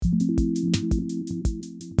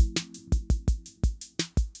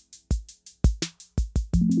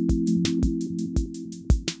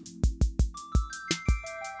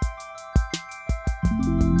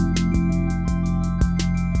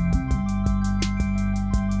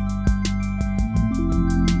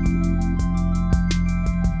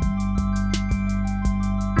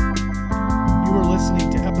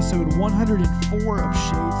104 of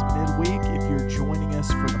Shades Midweek. If you're joining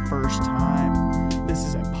us for the first time, this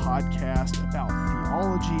is a podcast about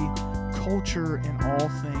theology, culture, and all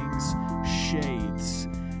things Shades.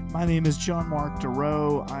 My name is John Mark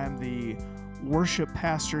Durow. I am the worship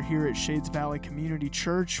pastor here at Shades Valley Community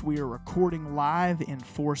Church. We are recording live in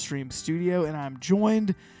 4Stream Studio, and I'm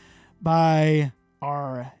joined by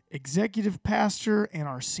our executive pastor and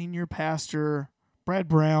our senior pastor, Brad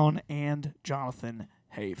Brown and Jonathan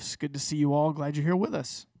Hafes. Good to see you all. Glad you're here with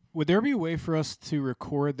us. Would there be a way for us to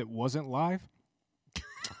record that wasn't live?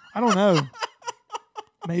 I don't know.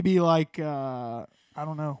 Maybe like, I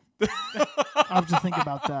don't know. I have to think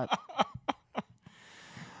about that.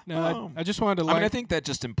 No, I just wanted to I think that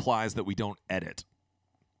just implies that we don't edit.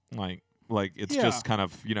 Like it's just kind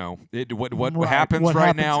of, what Right. happens What right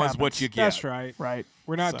happens now happens. is what you get. That's right. Right.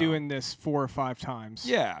 We're not So. doing this 4 or 5 times.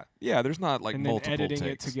 Yeah, there's not like And then multiple editing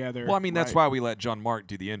takes. it together. Well, I mean, that's Right. why we let John Mark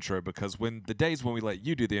do the intro, because when the days when we let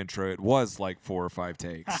you do the intro, it was like 4 or 5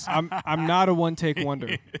 takes. I'm not a one-take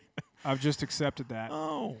wonder. I've just accepted that.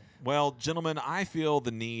 Oh, well, gentlemen, I feel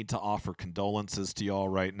the need to offer condolences to y'all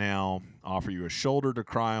right now, offer you a shoulder to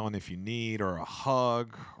cry on if you need, or a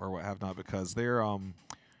hug, or what have not, because there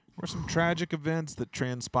were some tragic events that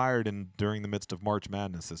transpired during the midst of March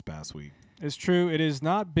Madness this past week. It's true. It has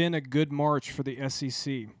not been a good March for the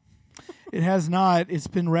SEC. It has not. It's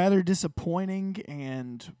been rather disappointing,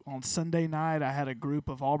 and on Sunday night I had a group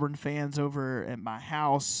of Auburn fans over at my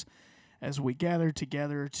house as we gathered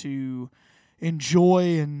together to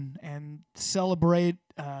enjoy and celebrate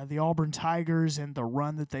the Auburn Tigers and the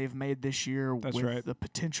run that they've made this year That's with right. the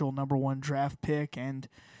potential number 1 draft pick. And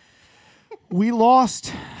we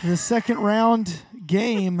lost the second round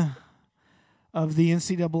game of the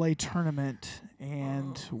NCAA tournament,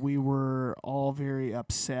 and we were all very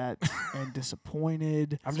upset and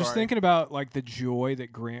disappointed. I'm just thinking about like the joy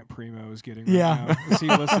that Grant Primo is getting Yeah. right now as he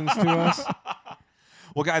listens to us.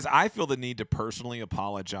 Well, guys, I feel the need to personally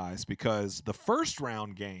apologize because the first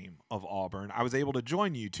round game of Auburn, I was able to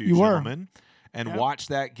join you two gentlemen and Yep. watch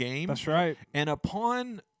that game. That's right. And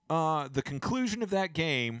upon the conclusion of that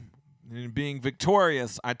game and being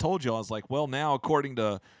victorious, I told you, I was like, well, now according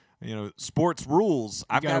to sports rules,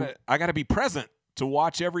 I got to be present to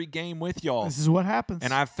watch every game with y'all. This is what happens.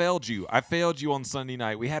 And I failed you. I failed you on Sunday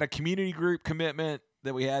night. We had a community group commitment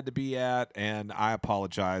that we had to be at, and I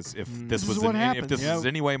apologize if this This was is what if happens. this is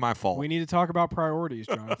any way my fault. We need to talk about priorities,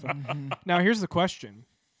 Jonathan. Now, here's the question.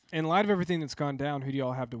 In light of everything that's gone down, who do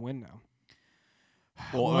y'all have to win now?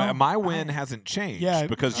 Well, my win hasn't changed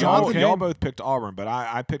because Jonathan- y'all both picked Auburn, but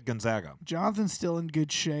I picked Gonzaga. Jonathan's still in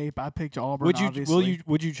good shape. I picked Auburn, Would you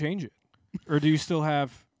change it? Or do you still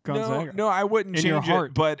have Gonzaga? No, I wouldn't In your change heart.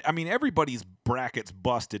 it. But I mean, everybody's bracket's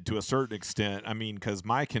busted to a certain extent. I mean, because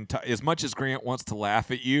my Kentucky, as much as Grant wants to laugh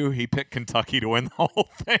at you, he picked Kentucky to win the whole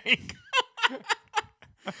thing.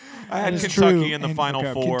 I had That is Kentucky true. in the And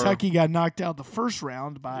Final Four. Kentucky got knocked out the first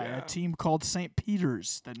round by a team called St.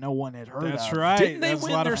 Peter's that no one had heard of. That's right. Didn't they That was a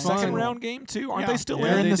win lot their of fun. second round game too? Aren't Yeah. they still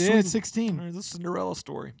They're in? in the They Sweet did. 16. This is a Cinderella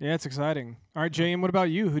story. Yeah, it's exciting. All right, JM, what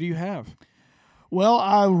about you? Who do you have? Well,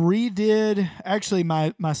 I redid. Actually,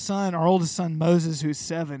 my son, our oldest son, Moses, who's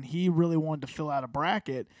 7, he really wanted to fill out a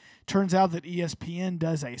bracket. Turns out that ESPN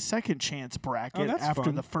does a second chance bracket that's after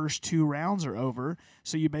fun. the first 2 rounds are over.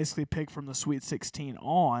 So you basically pick from the Sweet 16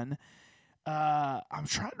 on. I'm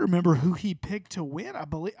trying to remember who he picked to win.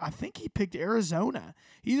 I think he picked Arizona.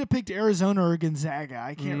 He either picked Arizona or Gonzaga.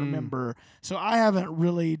 I can't remember. So I haven't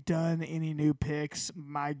really done any new picks.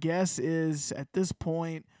 My guess is at this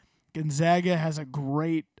point, Gonzaga has a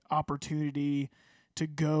great opportunity to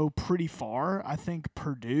go pretty far. I think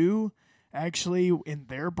Purdue, actually, in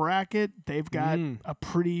their bracket, they've got a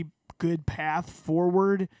pretty good path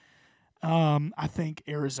forward. I think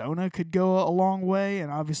Arizona could go a long way, and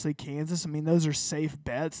obviously Kansas. I mean, those are safe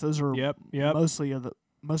bets. Those are Yep. most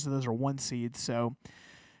of those are 1 seeds. So,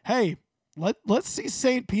 hey, let's see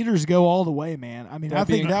St. Peter's go all the way, man. I mean, That'd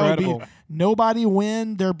be I think that would incredible. be nobody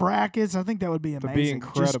win their brackets. I think that would be amazing. That'd be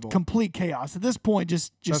incredible. Just complete chaos at this point.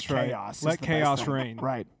 Just That's right. chaos. is Let the best chaos thing. reign.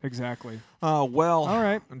 Right. Exactly. Well, All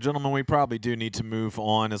right. gentlemen, we probably do need to move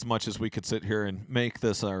on as much as we could sit here and make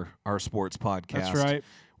this our sports podcast. That's right.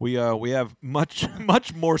 We have much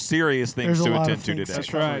more serious things There's a to lot attend of to things today. That's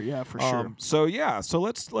cover. right. Yeah, for sure. So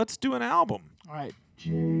let's do an album. All right.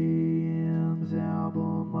 JM's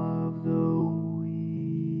album of the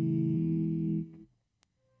week.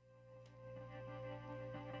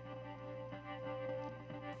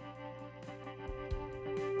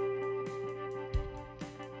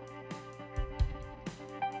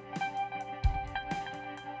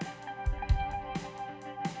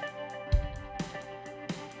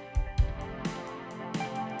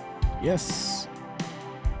 Yes.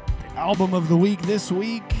 The album of the week this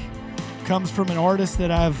week comes from an artist that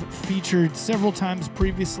I've featured several times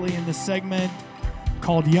previously in this segment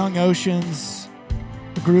called Young Oceans.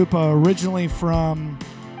 The group originally from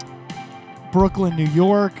Brooklyn, New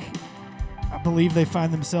York. I believe they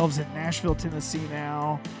find themselves in Nashville, Tennessee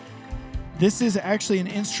now. This is actually an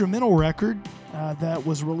instrumental record that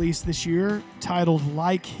was released this year titled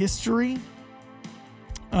Like History.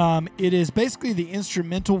 It is basically the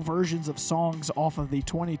instrumental versions of songs off of the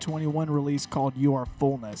 2021 release called You Are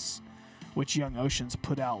Fullness, which Young Oceans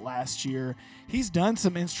put out last year. He's done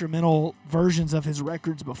some instrumental versions of his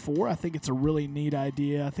records before. I think it's a really neat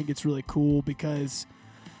idea. I think it's really cool because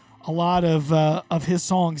a lot of his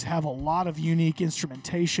songs have a lot of unique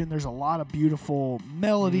instrumentation. There's a lot of beautiful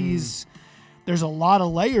melodies. There's a lot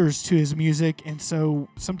of layers to his music, and so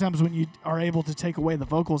sometimes when you are able to take away the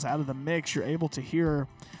vocals out of the mix, you're able to hear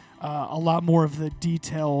a lot more of the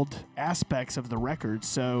detailed aspects of the record.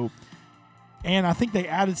 So, and I think they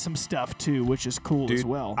added some stuff too, which is cool as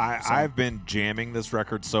well. I've been jamming this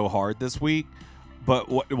record so hard this week,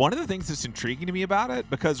 but one of the things that's intriguing to me about it,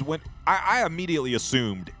 because when I immediately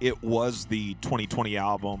assumed it was the 2020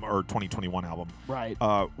 album or 2021 album, right,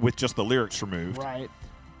 with just the lyrics removed, right.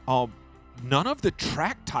 None of the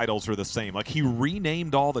track titles are the same. Like, he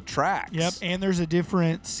renamed all the tracks. Yep, and there's a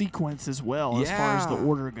different sequence as well as far as the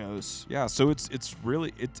order goes. Yeah, so it's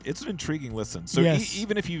really an intriguing listen. So yes.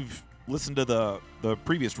 Even if you've listened to the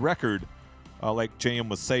previous record, like JM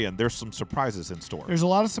was saying, there's some surprises in store. There's a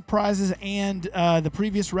lot of surprises, and the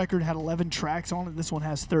previous record had 11 tracks on it. This one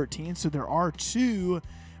has 13, so there are 2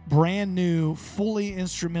 brand new, fully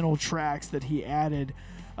instrumental tracks that he added.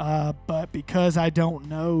 But because I don't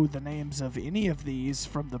know the names of any of these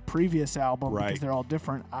from the previous album, because they're all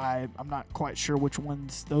different, I'm not quite sure which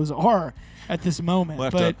ones those are at this moment. We'll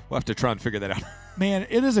have to try and figure that out. Man,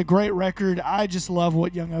 it is a great record. I just love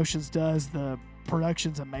what Young Oceans does. The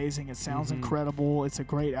production's amazing. It sounds incredible. It's a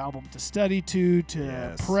great album to study to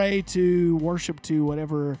pray to, worship to,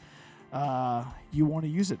 whatever you want to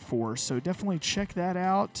use it for. So definitely check that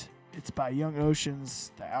out. It's by Young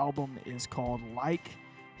Oceans. The album is called Like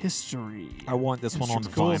History. I want this one on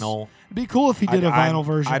vinyl. It'd be cool if he did a vinyl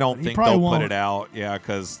version. I don't think they'll put it out. Yeah,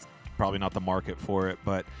 because probably not the market for it.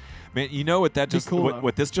 But man, you know what that just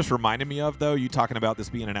what this just reminded me of, though? You talking about this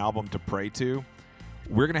being an album to pray to.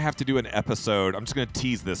 We're gonna have to do an episode. I'm just gonna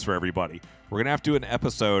tease this for everybody. We're gonna have to do an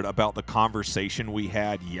episode about the conversation we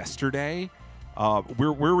had yesterday.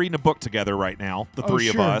 We're reading a book together right now, the three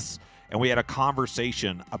of us, and we had a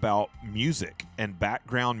conversation about music and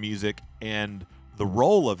background music and the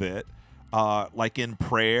role of it, like in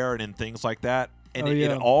prayer and in things like that. And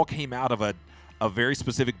it all came out of a very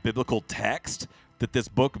specific biblical text that this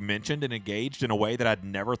book mentioned and engaged in a way that I'd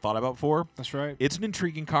never thought about before. That's right. It's an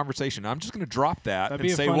intriguing conversation. I'm just going to drop that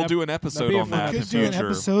and say we'll do an episode on that in the future. We could do an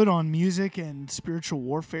episode on music and spiritual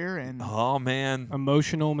warfare and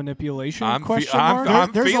emotional manipulation. I'm feeling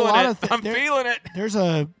it. There's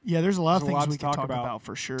a lot of things we can talk about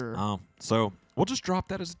for sure. So we'll just drop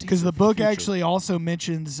that as a teaser. Because the book actually also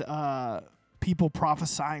mentions people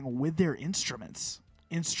prophesying with their instruments.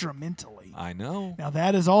 Instrumentally. I know. Now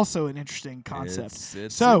that is also an interesting concept.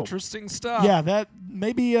 It's interesting stuff. Yeah, that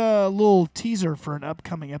may be a little teaser for an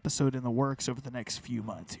upcoming episode in the works over the next few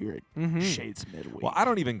months here at Shades Midweek. Well, I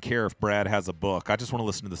don't even care if Brad has a book. I just want to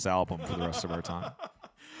listen to this album for the rest of our time.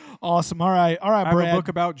 Awesome. All right, Brad. I have a book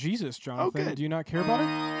about Jesus, Jonathan. Oh, good. Do you not care about it?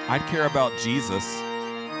 I'd care about Jesus.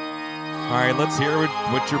 All right, let's hear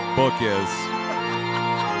what your book is.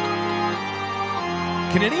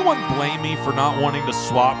 Can anyone blame me for not wanting to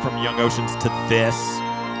swap from Young Oceans to this?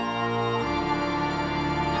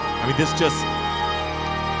 I mean, it's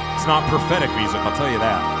not prophetic music, I'll tell you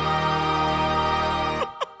that.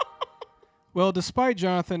 Well, despite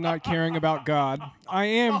Jonathan not caring about God, I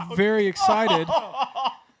am very excited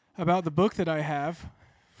about the book that I have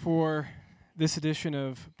for this edition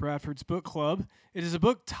of Bradford's Book Club. It is a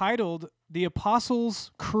book titled The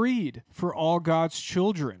Apostles' Creed for All God's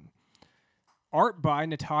Children. Art by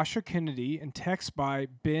Natasha Kennedy and text by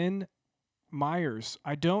Ben Myers.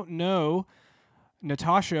 I don't know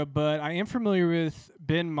Natasha, but I am familiar with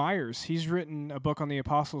Ben Myers. He's written a book on the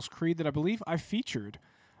Apostles' Creed that I believe I featured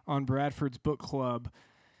on Bradford's Book Club.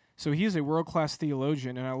 So he is a world-class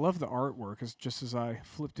theologian, and I love the artwork, just as I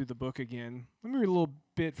flip through the book again. Let me read a little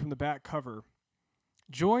bit from the back cover.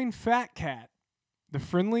 Join Fat Cat, the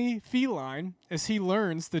friendly feline, as he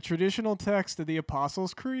learns the traditional text of the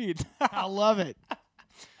Apostles' Creed. I love it.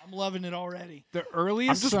 I'm loving it already. The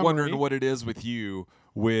earliest I'm just wondering what it is with you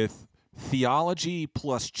with theology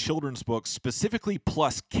plus children's books, specifically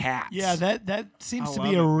plus cats. Yeah, that seems I to love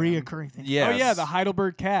be a it, man. reoccurring thing. Yes. Oh yeah, the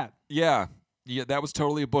Heidelberg cat. Yeah, that was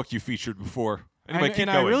totally a book you featured before. Anyway, keep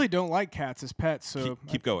and going. I really don't like cats as pets, so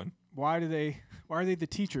keep going. why are they the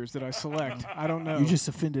teachers that I select? I don't know. You just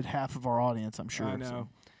offended half of our audience, I'm sure. I know. so.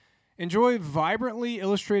 Enjoy vibrantly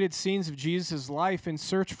illustrated scenes of Jesus' life and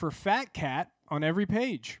search for Fat Cat on every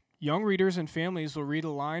page. Young readers and families will read a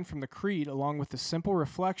line from the Creed along with a simple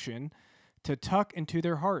reflection to tuck into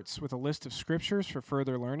their hearts with a list of scriptures for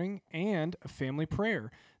further learning and a family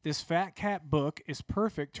prayer. This Fat Cat book is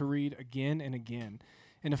perfect to read again and again.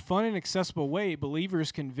 In a fun and accessible way,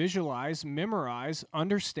 believers can visualize, memorize,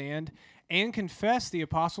 understand, and confess the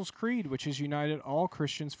Apostles' Creed, which has united all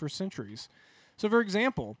Christians for centuries. So, for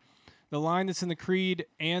example, the line that's in the Creed,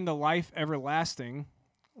 and the life everlasting,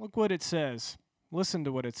 look what it says. Listen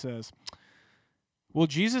to what it says. Will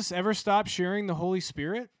Jesus ever stop sharing the Holy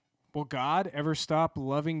Spirit? Will God ever stop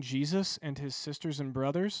loving Jesus and his sisters and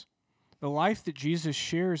brothers? The life that Jesus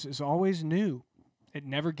shares is always new. It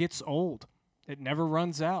never gets old. It never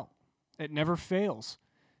runs out. It never fails.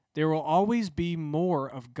 There will always be more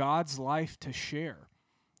of God's life to share.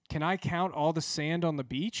 Can I count all the sand on the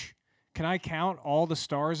beach? Can I count all the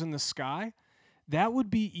stars in the sky? That would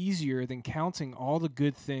be easier than counting all the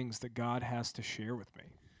good things that God has to share with me.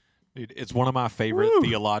 Dude, it's one of my favorite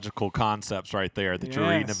theological concepts right there that you're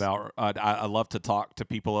reading Yes. about. I love to talk to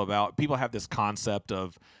people about. People have this concept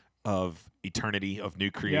of eternity, of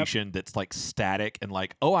new creation that's like static and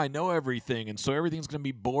like, oh, I know everything, and so everything's going to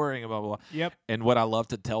be boring, and blah, blah, blah. Yep. And what I love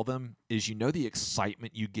to tell them is, you know, the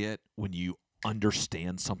excitement you get when you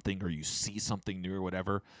understand something or you see something new or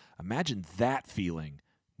whatever. Imagine that feeling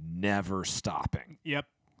never stopping. Yep.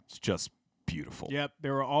 It's just beautiful. Yep.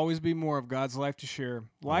 There will always be more of God's life to share.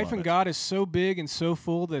 Life love in it. God is so big and so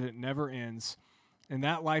full that it never ends. And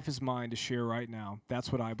that life is mine to share right now.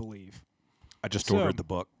 That's what I believe. I just So- ordered the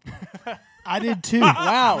book. I did too.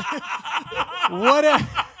 Wow. what a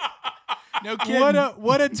No kidding.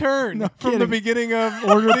 what a turn No from the kidding. beginning of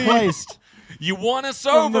Order the, placed. You won us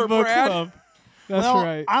from the over, book Brad. club. That's well,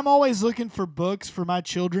 right. I'm always looking for books for my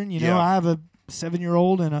children. You know, Yeah. I have a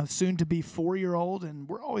 7-year-old and a soon-to-be 4-year-old, and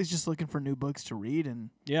we're always just looking for new books to read. And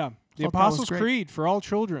Yeah. The Thought that was Apostles' great. Creed for All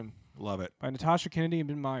Children Love it. by Natasha Kennedy and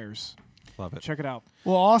Ben Myers. Love it. Check it out.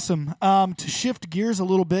 well, awesome. To shift gears a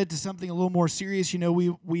little bit to something a little more serious, you know,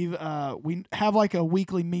 we have like a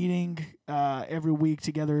weekly meeting every week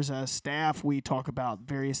together as a staff. We talk about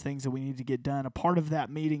various things that we need to get done. A part of that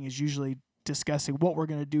meeting is usually discussing what we're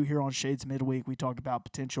going to do here on Shades Midweek. We talk about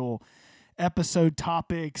potential episode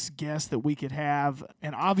topics, guests that we could have,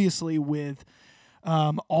 and obviously with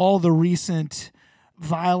all the recent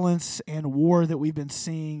violence and war that we've been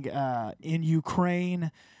seeing in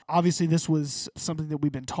Ukraine. Obviously, this was something that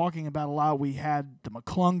we've been talking about a lot. We had the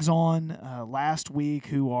McClungs on last week,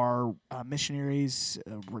 who are missionaries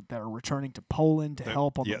that are returning to Poland to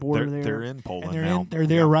help on the border there. They're in Poland And now. they're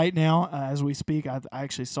there right now as we speak. I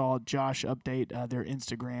actually saw Josh update their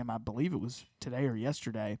Instagram. I believe it was today or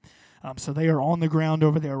yesterday. So they are on the ground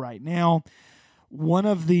over there right now. One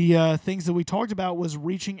of the things that we talked about was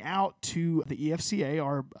reaching out to the EFCA,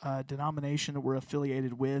 our denomination that we're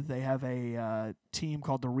affiliated with. They have a team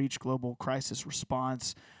called the Reach Global Crisis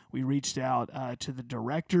Response. We reached out to the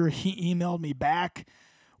director. He emailed me back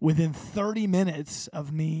within 30 minutes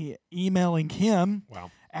of me emailing him,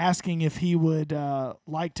 Wow. asking if he would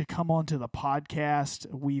like to come onto the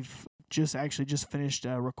podcast. We've just finished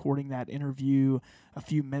recording that interview a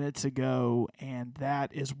few minutes ago, and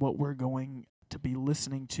that is what we're going to be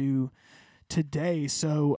listening to today.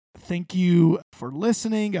 So thank you for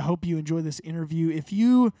listening. I hope you enjoy this interview. If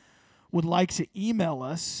you would like to email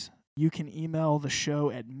us, you can email the show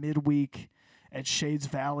at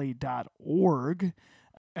midweek@shadesvalley.org.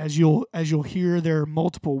 As you'll hear, there are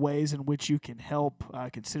multiple ways in which you can help,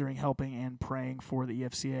 considering helping and praying for the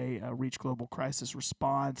EFCA Reach Global Crisis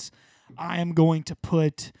Response. I am going to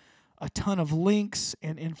put a ton of links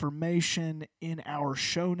and information in our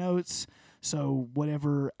show notes. So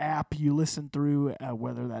whatever app you listen through,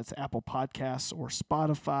 whether that's Apple Podcasts or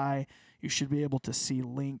Spotify, you should be able to see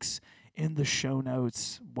links in the show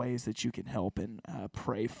notes, ways that you can help and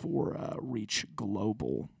pray for Reach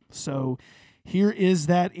Global. So here is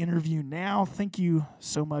that interview now. Thank you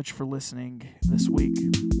so much for listening this week.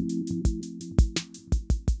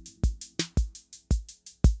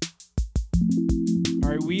 All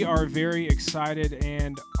right, we are very excited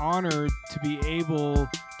and honored to be able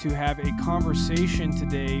to have a conversation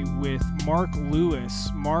today with Mark Lewis.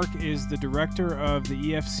 Mark is the director of the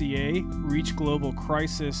EFCA, Reach Global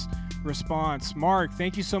Crisis Response. Mark,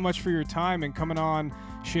 thank you so much for your time and coming on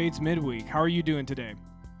Shades Midweek. How are you doing today?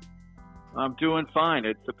 I'm doing fine.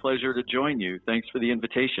 It's a pleasure to join you. Thanks for the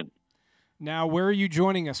invitation. Now, where are you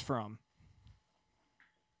joining us from?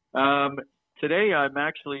 Today I'm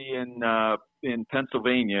actually in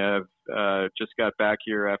Pennsylvania. I've just got back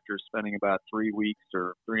here after spending about 3 weeks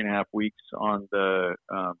or 3.5 weeks on the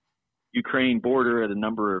Ukraine border at a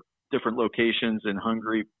number of different locations in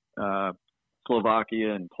Hungary,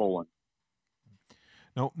 Slovakia, and Poland.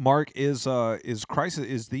 Now, Mark, is the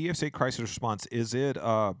EFCA Crisis Response, is it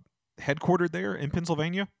headquartered there in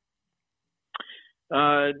Pennsylvania?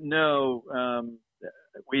 No.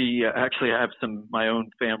 We actually have my own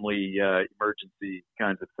family emergency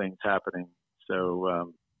kinds of things happening.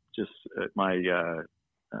 So my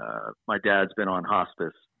dad's been on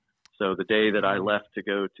hospice. So the day that I left to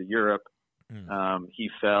go to Europe, he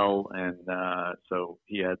fell, and so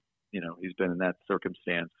he had, he's been in that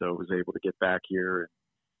circumstance. So I was able to get back here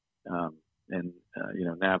and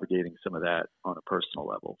navigating some of that on a personal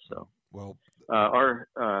level. So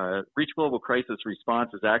our Reach Global Crisis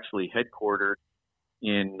Response is actually headquartered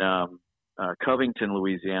in Covington,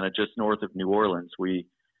 Louisiana, just north of New Orleans. We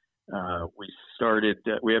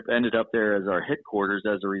ended up there as our headquarters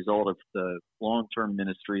as a result of the long-term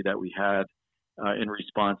ministry that we had in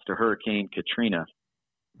response to Hurricane Katrina.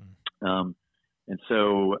 And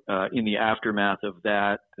so in the aftermath of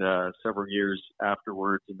that, several years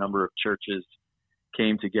afterwards, a number of churches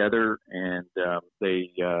came together, and they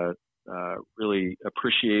really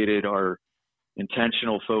appreciated our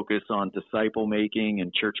intentional focus on disciple making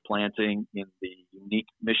and church planting in the unique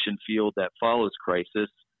mission field that follows crisis,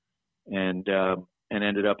 and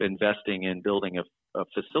ended up investing in building a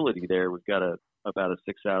facility there. We've got about a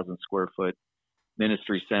 6,000 square foot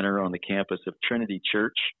ministry center on the campus of Trinity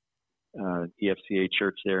Church, EFCA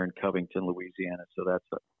church there in Covington, Louisiana. So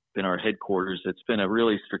that's been our headquarters. It's been a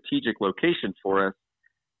really strategic location for us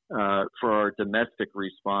for our domestic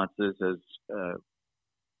responses, as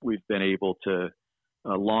we've been able to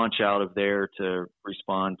launch out of there to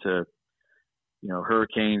respond to,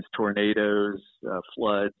 hurricanes, tornadoes,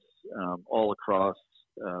 floods, all across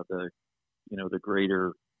the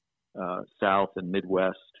greater South and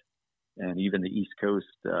Midwest, and even the East Coast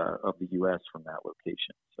of the U.S. from that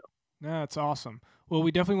location. So that's awesome. Well,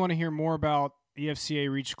 we definitely want to hear more about EFCA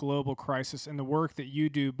Reach Global Crisis and the work that you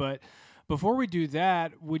do, but before we do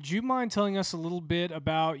that, would you mind telling us a little bit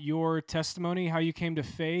about your testimony, how you came to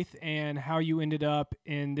faith, and how you ended up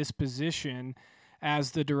in this position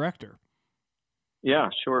as the director? Yeah,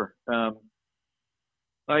 sure.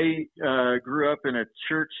 I grew up in a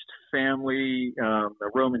church family, a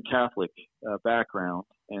Roman Catholic background,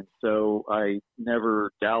 and so I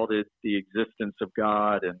never doubted the existence of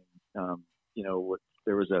God, and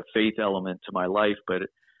there was a faith element to my life. But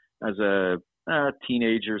as a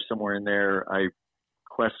teenager, somewhere in there, I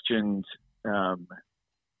questioned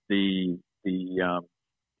the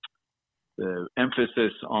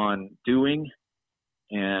emphasis on doing,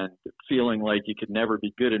 and feeling like you could never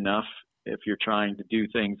be good enough if you're trying to do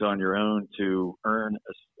things on your own to earn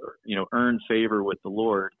favor with the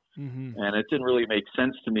Lord. Mm-hmm. And it didn't really make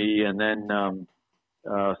sense to me. And then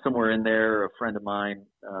somewhere in there, a friend of mine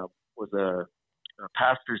was a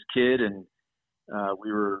pastor's kid, and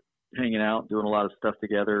we were hanging out, doing a lot of stuff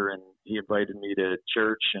together, and he invited me to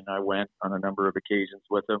church, and I went on a number of occasions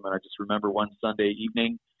with him. And I just remember one Sunday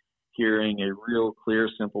evening hearing a real clear,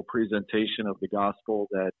 simple presentation of the gospel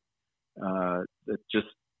that just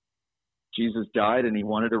Jesus died and he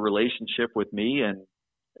wanted a relationship with me, and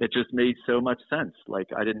it just made so much sense. Like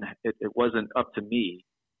it wasn't up to me.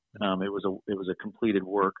 It was a completed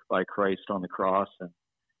work by Christ on the cross,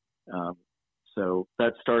 and so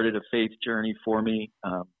that started a faith journey for me.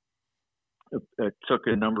 It took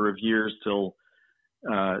a number of years till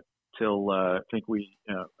I think we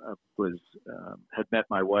had met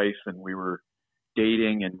my wife, and we were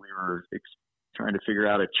dating, and we were trying to figure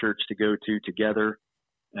out a church to go to together.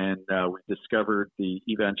 And we discovered the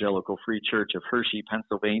Evangelical Free Church of Hershey,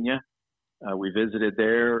 Pennsylvania. We visited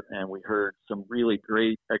there, and we heard some really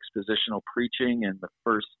great expositional preaching. And the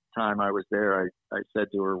first time I was there, I said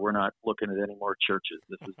to her, "We're not looking at any more churches.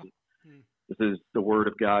 This is the Word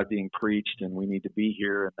of God being preached, and we need to be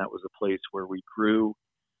here." And that was a place where we grew.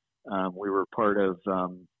 We were part of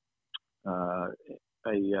a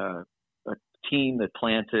team that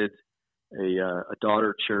planted a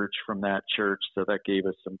daughter church from that church, so that gave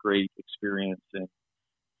us some great experience in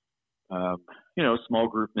small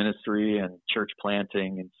group ministry and church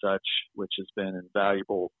planting and such, which has been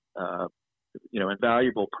invaluable,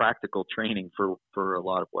 invaluable practical training for a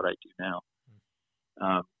lot of what I do now.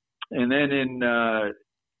 And then in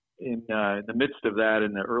the midst of that,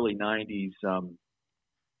 in the early 90s,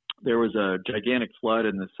 there was a gigantic flood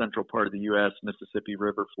in the central part of the U.S. Mississippi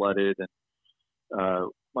River flooded, and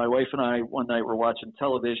my wife and I one night were watching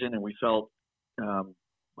television, and we felt.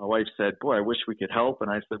 My wife said, "Boy, I wish we could help," and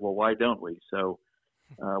I said, "Well, why don't we?" So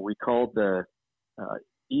we called the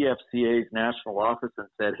EFCA's national office and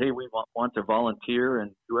said, "Hey, we want to volunteer,"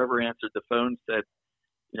 and whoever answered the phone said,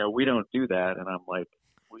 "We don't do that." And I'm like,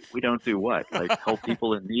 we don't do what? Like help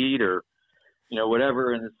people in need or,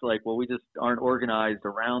 whatever. And it's like, well, we just aren't organized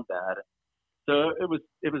around that. So it was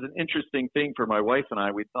an interesting thing for my wife and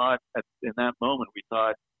I. We thought in that moment,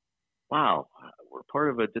 wow, we're part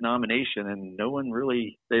of a denomination and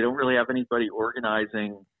they don't really have anybody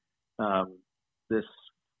organizing this,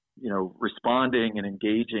 responding and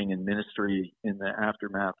engaging in ministry in the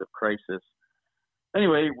aftermath of crisis.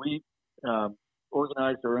 Anyway, we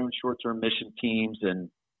organized our own short-term mission teams, and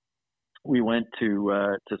we went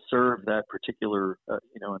to serve that particular, in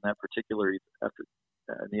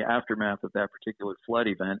the aftermath of that particular flood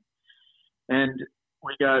event. And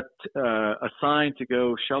we got assigned to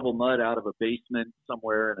go shovel mud out of a basement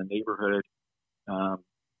somewhere in a neighborhood.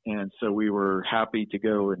 And so we were happy to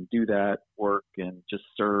go and do that work and just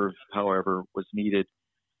serve however was needed.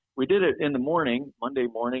 We did it in the morning. Monday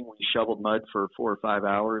morning, we shoveled mud for 4 or 5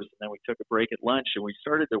 hours, and then we took a break at lunch, and we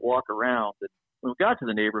started to walk around. And when we got to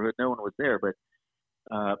the neighborhood, no one was there. But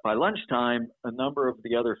by lunchtime, a number of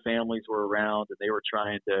the other families were around, and they were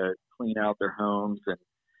trying to clean out their homes.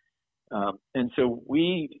 And so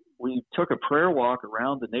we took a prayer walk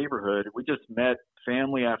around the neighborhood. We just met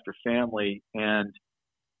family after family, and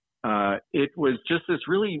it was just this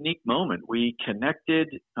really unique moment. We connected,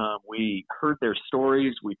 we heard their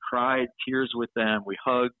stories, we cried tears with them, we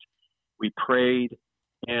hugged, we prayed,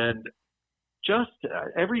 and just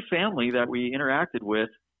every family that we interacted with,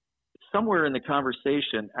 somewhere in the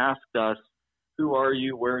conversation asked us, who are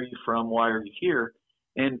you, where are you from, why are you here?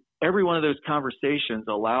 And every one of those conversations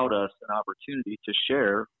allowed us an opportunity to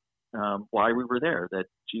share why we were there, that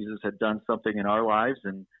Jesus had done something in our lives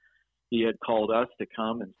and he had called us to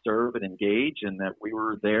come and serve and engage, and that we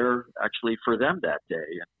were there actually for them that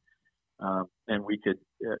day. And we could,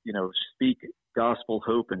 speak gospel,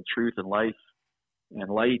 hope, and truth and life and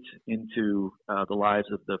light into the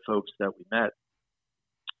lives of the folks that we met,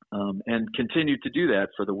 and continued to do that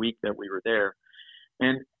for the week that we were there.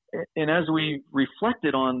 And as we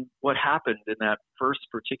reflected on what happened in that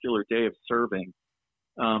first particular day of serving,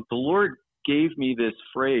 the Lord gave me this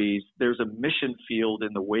phrase, there's a mission field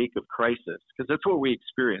in the wake of crisis, because that's what we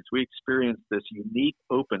experience. We experience this unique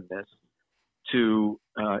openness to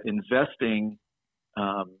investing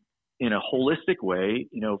in a holistic way,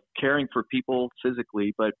 caring for people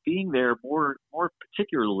physically, but being there more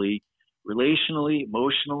particularly relationally,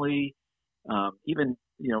 emotionally, even,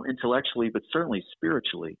 intellectually, but certainly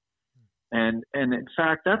spiritually. And in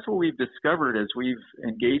fact, that's what we've discovered as we've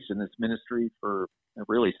engaged in this ministry for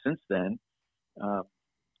really since then,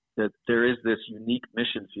 that there is this unique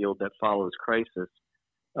mission field that follows crisis.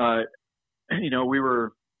 We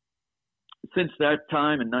were, since that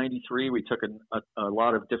time in '93, we took a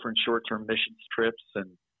lot of different short-term missions trips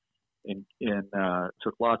and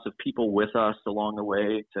took lots of people with us along the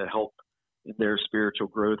way to help in their spiritual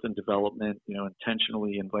growth and development,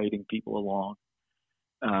 intentionally inviting people along.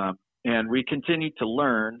 And we continued to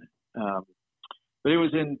learn. But it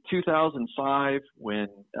was in 2005 when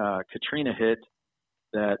Katrina hit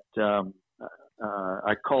that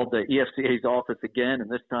I called the EFCA's office again, and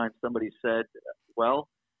this time somebody said, well,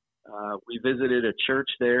 we visited a church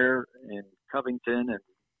there in Covington,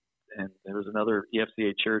 and there was another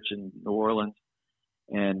EFCA church in New Orleans,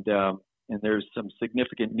 and there's some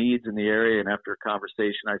significant needs in the area. And after a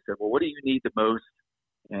conversation, I said, well, what do you need the most?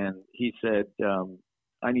 And he said,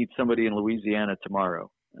 I need somebody in Louisiana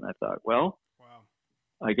tomorrow. And I thought, well, wow,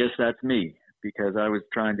 I guess that's me, because I was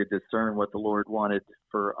trying to discern what the Lord wanted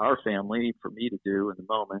for our family, for me to do in the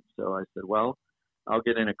moment. So I said, well, I'll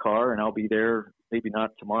get in a car and I'll be there, maybe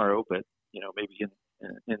not tomorrow, but, maybe in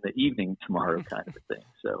the evening tomorrow kind of a thing.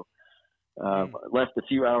 So left a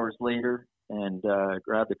few hours later and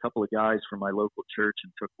grabbed a couple of guys from my local church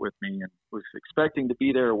and took with me, and was expecting to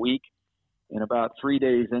be there a week. And about 3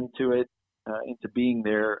 days into it, into being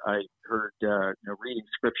there, I heard, reading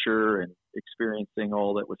scripture and experiencing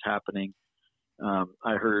all that was happening.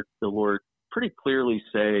 I heard the Lord pretty clearly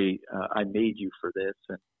say, I made you for this.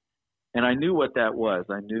 And I knew what that was.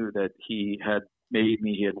 I knew that he had made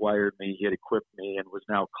me, he had wired me, he had equipped me, and was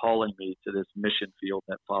now calling me to this mission field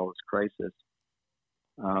that follows crisis.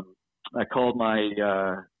 I called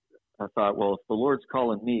I thought, well, if the Lord's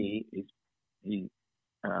calling me, he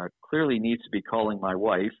clearly needs to be calling my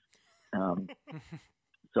wife.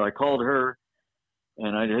 So I called her,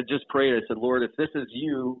 and I had just prayed. I said, Lord, if this is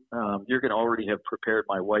you, you're going to already have prepared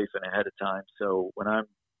my wife in ahead of time. So when I'm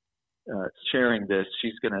sharing this,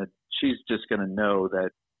 she's just going to know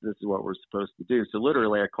that this is what we're supposed to do. So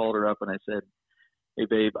literally, I called her up and I said, hey,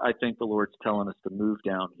 babe, I think the Lord's telling us to move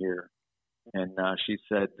down here. And she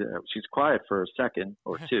said, she's quiet for a second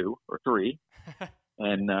or two or three.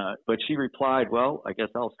 And but she replied, well, I guess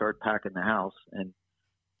I'll start packing the house. And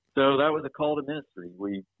so that was a call to ministry.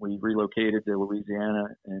 We relocated to Louisiana,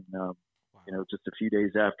 and just a few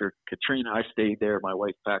days after Katrina, I stayed there. My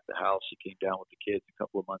wife packed the house. She came down with the kids a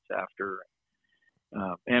couple of months after,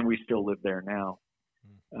 and we still live there now.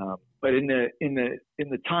 But in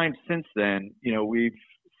the time since then, we've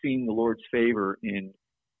seen the Lord's favor in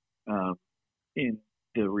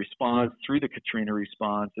the response through the Katrina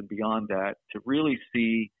response and beyond that, to really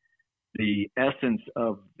see the essence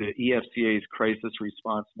of the EFCA's crisis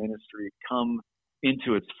response ministry come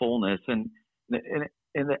into its fullness. And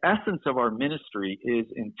the essence of our ministry is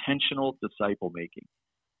intentional disciple making.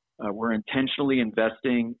 We're intentionally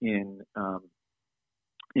investing in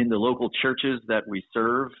the local churches that we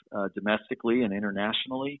serve domestically and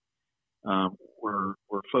internationally. We're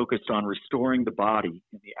focused on restoring the body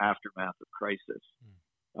in the aftermath of crisis.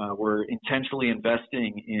 We're intentionally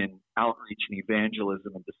investing in outreach and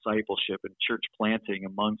evangelism and discipleship and church planting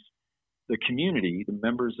amongst the community, the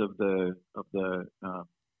members of the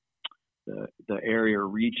area or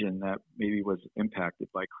region that maybe was impacted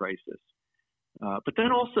by crisis. But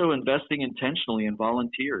then also investing intentionally in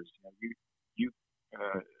volunteers. You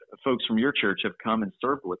folks from your church have come and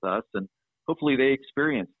served with us, and hopefully they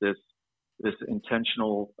experienced this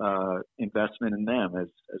intentional investment in them as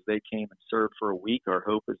they came and served for a week. Our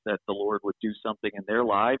hope is that the Lord would do something in their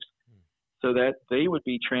lives so that they would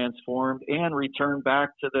be transformed and return back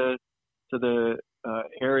to the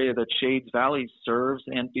area that Shades Valley serves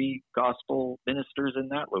and be gospel ministers in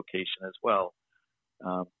that location as well,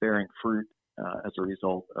 bearing fruit as a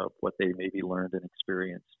result of what they maybe learned and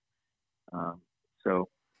experienced. So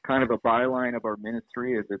kind of a byline of our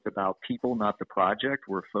ministry is it's about people, not the project.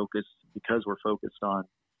 We're focused on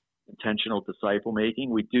intentional disciple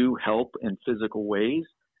making. We do help in physical ways,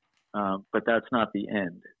 but that's not the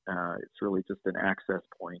end. It's really just an access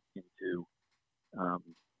point into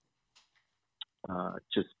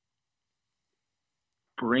just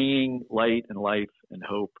bringing light and life and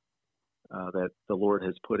hope that the Lord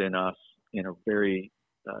has put in us in a very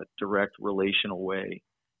direct relational way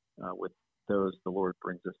with those the Lord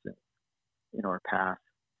brings us in our path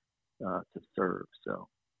to serve. So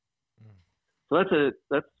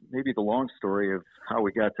that's maybe the long story of how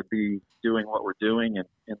we got to be doing what we're doing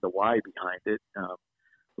and the why behind it.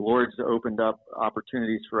 The Lord's opened up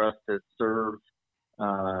opportunities for us to serve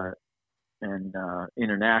and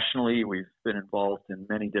internationally. We've been involved in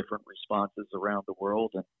many different responses around the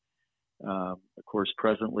world, and of course,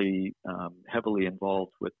 presently heavily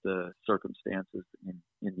involved with the circumstances in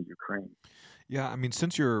the Ukraine. Yeah, I mean,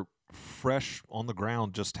 since you're fresh on the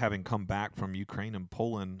ground, just having come back from Ukraine and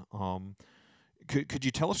Poland, could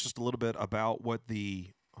you tell us just a little bit about what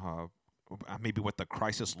maybe what the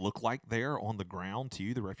crisis looked like there on the ground to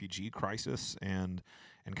you, the refugee crisis, and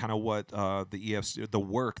kind of what the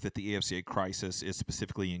work that the EFCA crisis is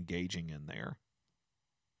specifically engaging in there?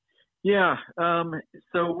 Yeah,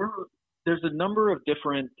 so there's a number of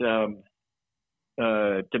different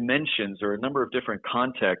dimensions or a number of different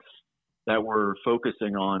contexts that we're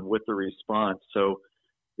focusing on with the response. So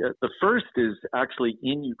the first is actually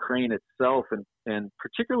in Ukraine itself, and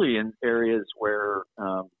particularly in areas where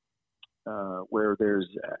there's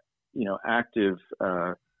active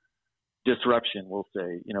disruption, we'll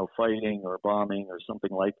say, fighting or bombing or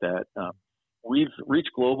something like that. Reach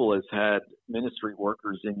Global has had ministry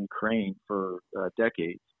workers in Ukraine for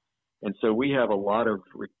decades. And so we have a lot of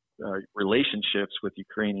relationships with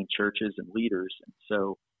Ukrainian churches and leaders. And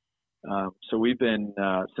so we've been,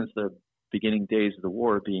 since the beginning days of the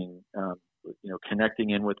war, being,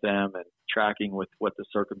 connecting in with them and tracking with what the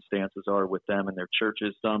circumstances are with them and their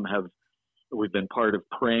churches. We've been part of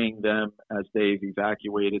praying them as they've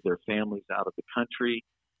evacuated their families out of the country.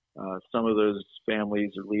 Some of those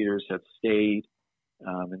families or leaders have stayed.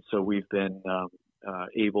 And so we've been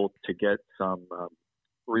able to get some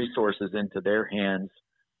resources into their hands,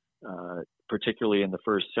 particularly in the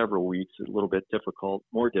first several weeks. A little bit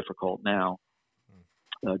more difficult now,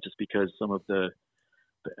 just because some of the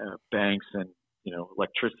banks and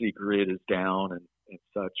electricity grid is down and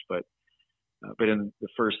such. But in the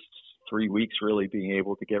first 3 weeks, really being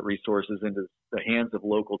able to get resources into the hands of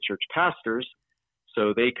local church pastors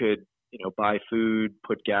so they could, buy food,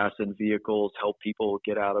 put gas in vehicles, help people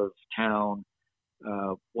get out of town.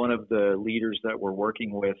 One of the leaders that we're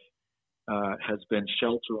working with has been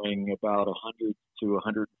sheltering about 100 to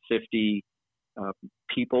 150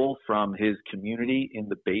 people from his community in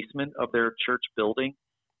the basement of their church building.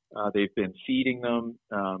 They've been feeding them,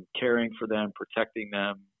 caring for them, protecting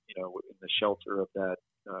them, in the shelter of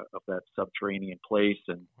that subterranean place.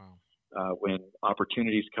 And when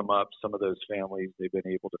opportunities come up, some of those families, they've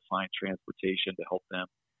been able to find transportation to help them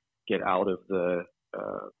get out of the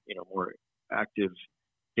more active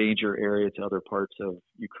danger area to other parts of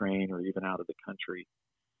Ukraine or even out of the country.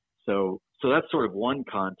 So that's sort of one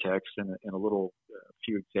context and a little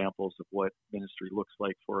few examples of what ministry looks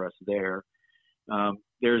like for us there.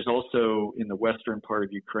 There's also in the western part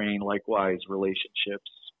of Ukraine, likewise,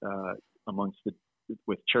 relationships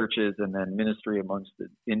with churches, and then ministry amongst the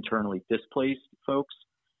internally displaced folks.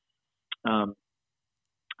 And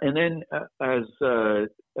then as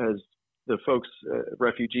the folks,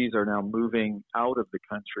 refugees, are now moving out of the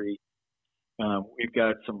country, we've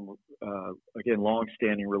got some, again,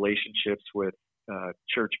 long-standing relationships with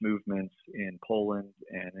church movements in Poland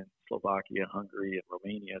and in Slovakia, Hungary, and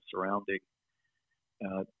Romania surrounding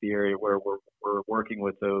the area where we're working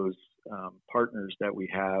with those partners that we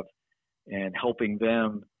have and helping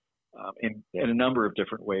them in a number of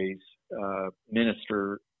different ways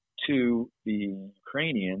minister to the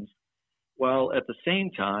Ukrainians, while at the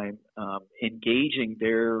same time engaging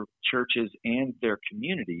their churches and their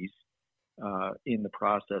communities in the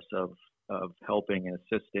process of helping and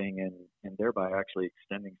assisting and thereby actually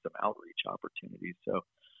extending some outreach opportunities. So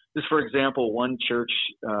just for example, one church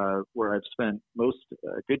where I've spent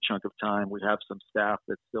a good chunk of time, we have some staff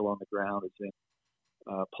that's still on the ground, is in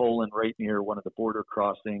Poland, right near one of the border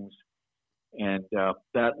crossings. And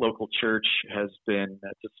that local church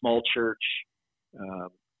it's a small church,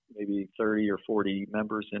 maybe 30 or 40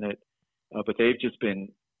 members in it, but they've just been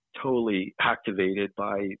totally activated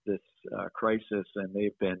by this crisis, and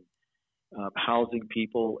they've been housing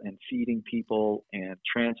people and feeding people and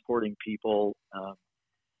transporting people,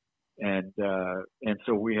 and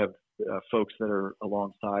so we have folks that are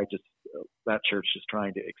alongside that church just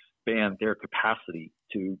trying to expand their capacity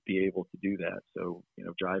to be able to do that. So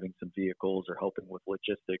driving some vehicles or helping with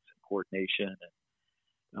logistics and coordination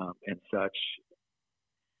and such.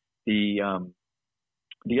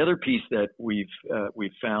 The other piece that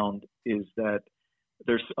we've found is that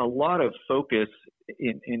there's a lot of focus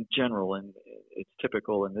in general, and it's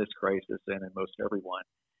typical in this crisis and in most everyone.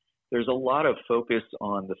 There's a lot of focus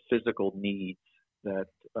on the physical needs that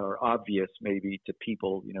are obvious maybe to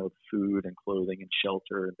people, food and clothing and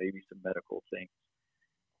shelter and maybe some medical things.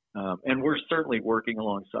 And we're certainly working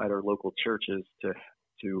alongside our local churches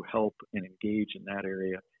to help and engage in that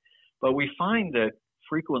area. But we find that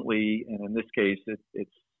frequently, and in this case,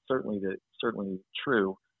 it's certainly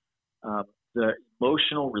true, the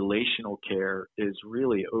emotional relational care is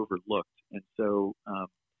really overlooked. And so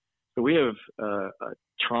we have a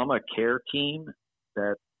trauma care team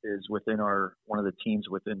that is within one of the teams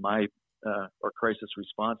within my our crisis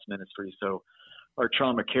response ministry. So our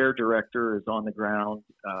trauma care director is on the ground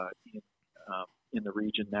in the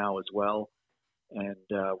region now as well, and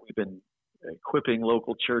we've been equipping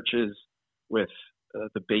local churches with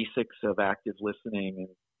the basics of active listening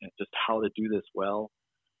and just how to do this well,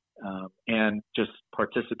 and just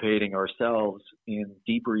participating ourselves in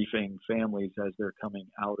debriefing families as they're coming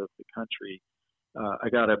out of the country. I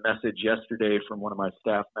got a message yesterday from one of my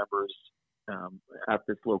staff members at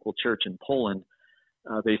this local church in Poland.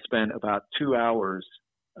 They spent about 2 hours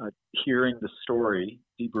hearing the story,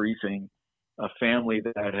 debriefing a family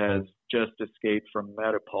that has just escaped from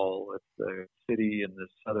Mariupol. It's the city in the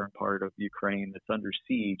southern part of Ukraine that's under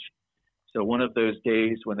siege. So one of those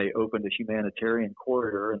days when they opened a humanitarian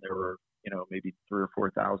corridor and there were, maybe 3,000 or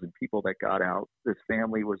 4,000 people that got out, this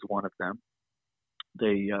family was one of them.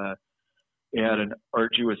 They had an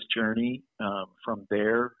arduous journey from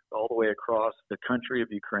there all the way across the country of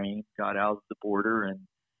Ukraine, got out of the border, and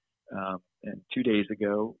 2 days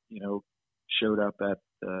ago, showed up at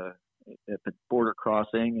the border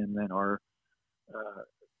crossing, and then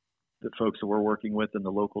the folks that we're working with in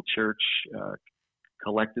the local church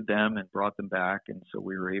collected them and brought them back, and so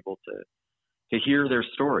we were able to hear their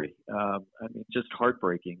story. Just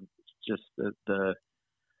heartbreaking. Just the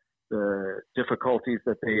difficulties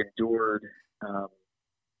that they endured,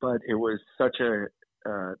 but it was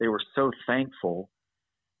they were so thankful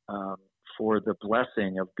for the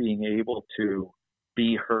blessing of being able to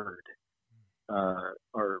be heard.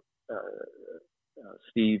 Our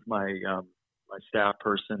Steve, my staff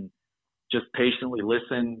person, just patiently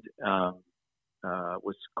listened,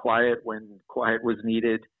 was quiet when quiet was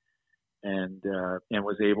needed, and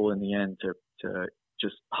was able in the end to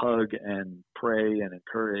just hug and pray and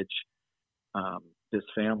encourage this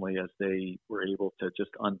family as they were able to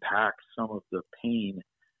just unpack some of the pain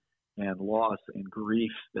and loss and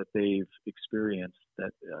grief that they've experienced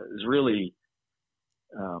that is really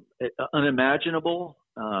unimaginable,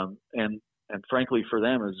 and frankly for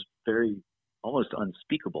them is very almost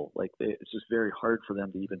unspeakable. Like it's just very hard for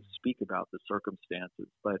them to even speak about the circumstances,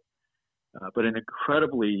 but an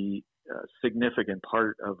incredibly significant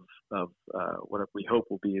part of what we hope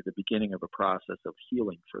will be the beginning of a process of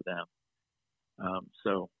healing for them.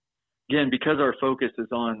 So again, because our focus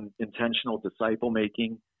is on intentional disciple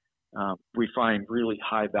making, we find really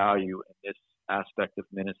high value in this aspect of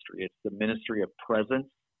ministry. It's the ministry of presence,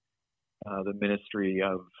 the ministry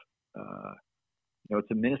of,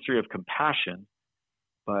 it's a ministry of compassion,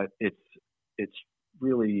 but it's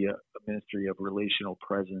really a ministry of relational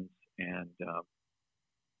presence and,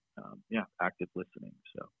 active listening.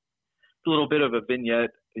 So it's a little bit of a vignette,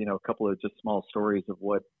 a couple of just small stories of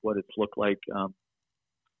what it's looked like.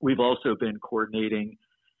 We've also been coordinating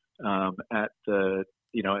at the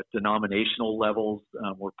at denominational levels.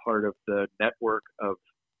 We're part of the network of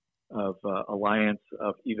Alliance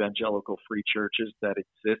of Evangelical Free Churches that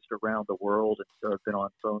exist around the world. And so I've been on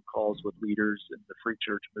phone calls with leaders in the free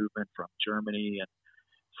church movement from Germany and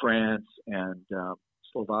France and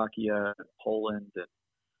Slovakia and Poland and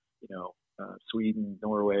Sweden,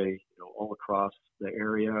 Norway, all across the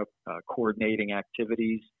area, coordinating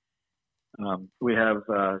activities. We have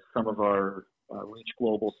some of our Reach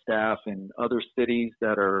Global staff in other cities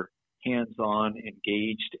that are hands-on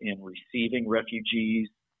engaged in receiving refugees,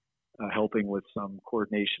 helping with some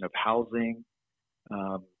coordination of housing.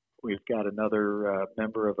 We've got another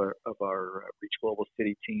member of our Reach Global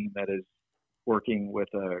City team that is working with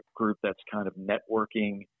a group that's kind of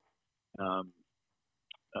networking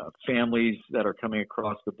families that are coming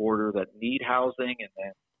across the border that need housing, and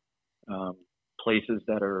then places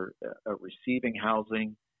that are receiving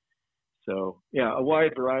housing. So yeah, a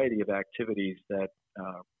wide variety of activities that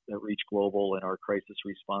Reach Global and our crisis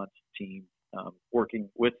response team, working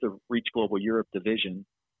with the Reach Global Europe division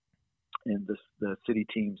and the city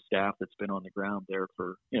team staff that's been on the ground there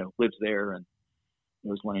for, lives there and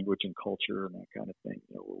knows language and culture and that kind of thing.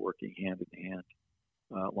 We're working hand in hand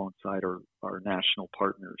alongside our national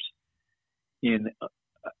partners in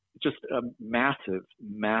just a massive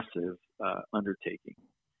undertaking.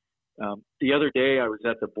 The other day I was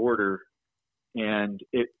at the border, and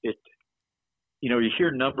it you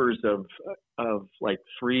hear numbers of like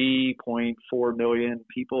 3.4 million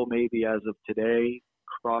people maybe as of today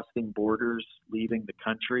crossing borders, leaving the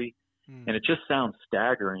country, and it just sounds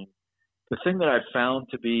staggering. The thing that I've found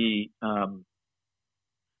to be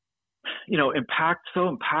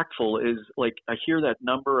impactful is, like, I hear that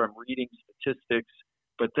number, I'm reading statistics,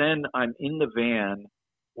 but then I'm in the van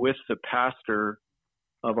with the pastor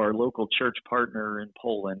of our local church partner in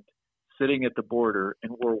Poland, sitting at the border,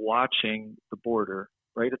 and we're watching the border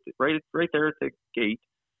right there at the gate.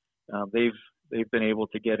 They've been able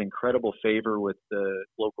to get incredible favor with the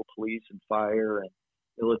local police and fire and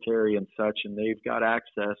military and such, and they've got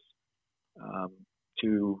access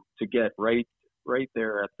to get right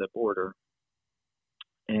there at the border.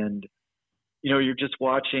 And you're just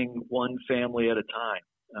watching one family at a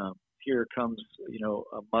time. Here comes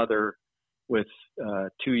a mother with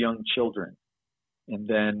 2 young children, and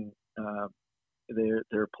then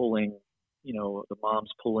they're pulling, the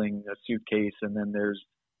mom's pulling a suitcase, and then there's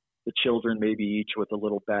the children maybe each with a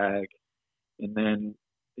little bag, and then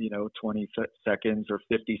 20 seconds or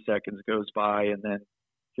 50 seconds goes by, and then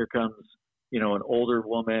here comes an older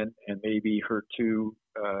woman and maybe her 2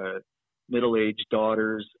 middle-aged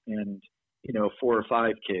daughters and 4 or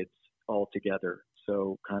 5 kids all together.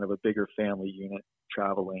 So kind of a bigger family unit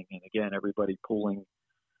traveling, and again everybody pulling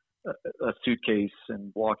a suitcase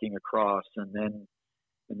and walking across, and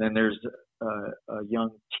then there's a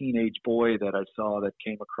young teenage boy that I saw that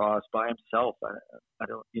came across by himself. I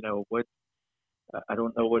don't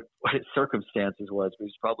know what his circumstances was, but he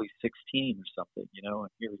was probably 16 or something, and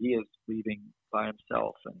here he is leaving by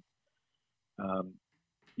himself, and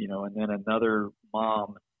and then another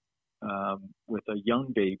mom with a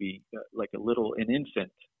young baby, like an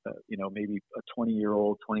infant, maybe a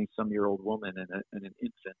 20-some-year-old woman and an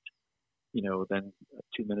infant, then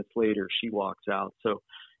 2 minutes later she walks out. So,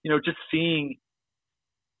 just seeing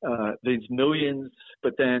these millions,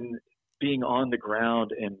 but then being on the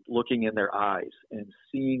ground and looking in their eyes and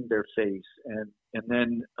seeing their face. And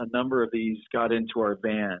then a number of these got into our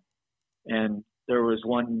van. And there was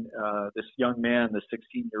one, this young man, the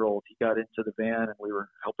 16-year-old, he got into the van and we were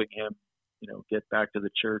helping him, get back to the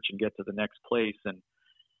church and get to the next place. And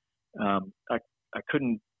I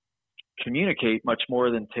couldn't communicate much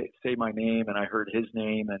more than say my name, and I heard his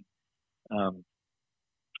name,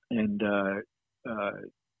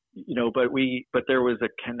 but there was a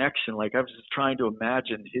connection. Like, I was just trying to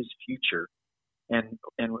imagine his future, and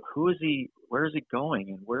who is he? Where is he going?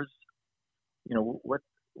 And where's,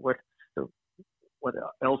 what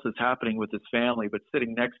else is happening with his family? But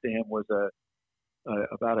sitting next to him was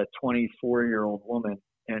about a 24-year-old woman,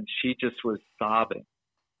 and she just was sobbing,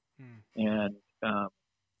 and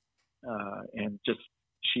just,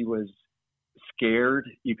 she was scared.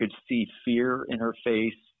 You could see fear in her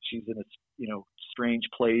face. She's in a strange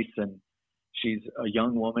place, and she's a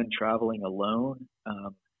young woman traveling alone.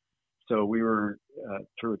 So we were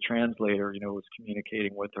through a translator, was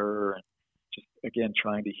communicating with her, and just again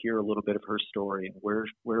trying to hear a little bit of her story and where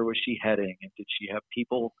was she heading, and did she have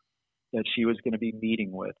people that she was going to be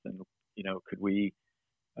meeting with, and could we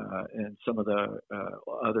and some of the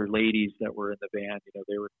other ladies that were in the van,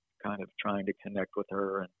 they were kind of trying to connect with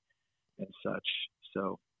her and such.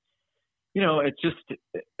 So, it's just,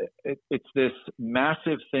 it's this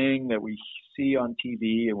massive thing that we see on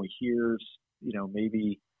TV, and we hear,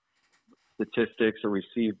 maybe statistics, or we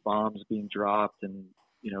see bombs being dropped, and,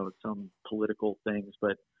 some political things,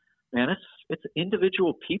 but man, it's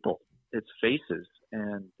individual people, it's faces,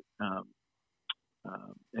 and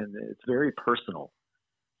it's very personal.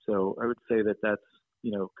 So I would say that that's,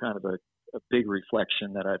 kind of a big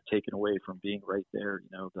reflection that I've taken away from being right there.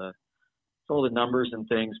 It's all the numbers and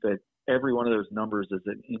things, but every one of those numbers is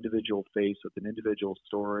an individual face with an individual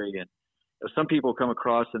story. And some people come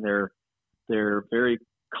across and they're very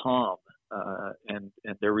calm, and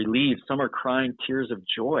they're relieved. Some are crying tears of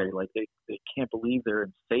joy, like they can't believe they're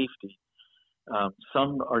in safety.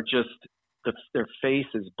 Some are just, their face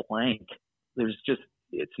is blank.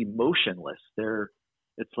 It's emotionless.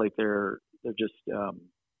 It's like they're just, a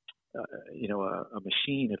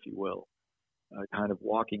machine, if you will, kind of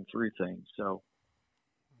walking through things. So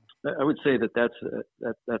I would say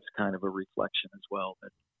that's kind of a reflection as well.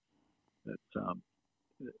 That's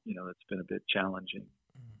been a bit challenging.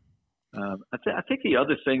 I think the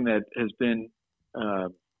other thing that has been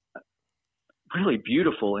really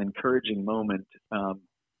beautiful, encouraging moment.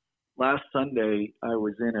 Last Sunday, I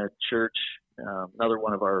was in a church, another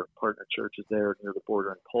one of our partner churches there near the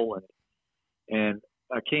border in Poland, and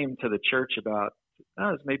I came to the church it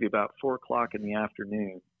was maybe about 4:00 in the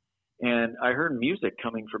afternoon, and I heard music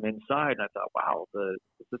coming from inside, and I thought, wow,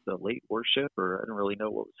 is this a late worship, or I didn't really know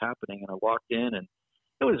what was happening. And I walked in, and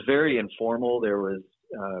it was very informal. There was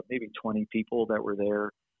maybe 20 people that were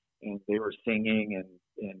there, and they were singing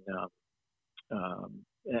and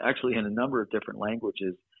actually in a number of different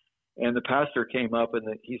languages. And the pastor came up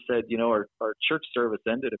and he said, our church service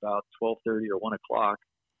ended about 12:30 or 1:00,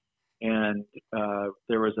 and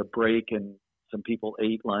there was a break, and some people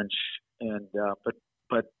ate lunch, and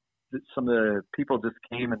but some of the people just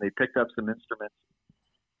came and they picked up some instruments.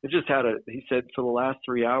 He said, for the last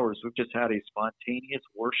 3 hours, we've just had a spontaneous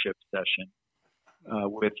worship session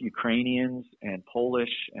with Ukrainians and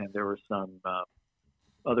Polish, and there were some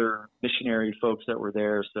other missionary folks that were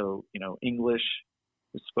there. So, English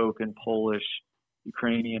was spoken, Polish,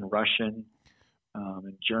 Ukrainian, Russian,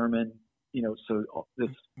 and German. So this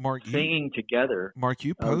Mark, singing together. Mark,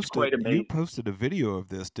 you posted a video of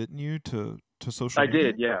this, didn't you, to social media? I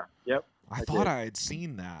did, yeah. Yep. I thought I had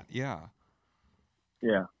seen that. Yeah.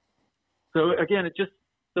 Yeah. So again,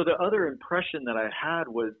 so the other impression that I had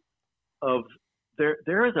was of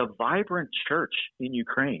there is a vibrant church in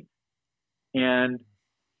Ukraine, and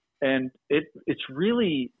it's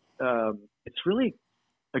really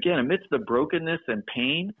again, amidst the brokenness and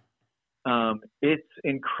pain, it's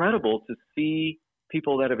incredible to see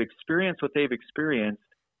people that have experienced what they've experienced,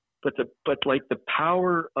 but like the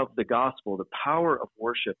power of the gospel, the power of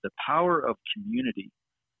worship, the power of community,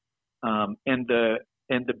 and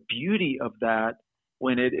the beauty of that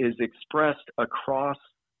when it is expressed across,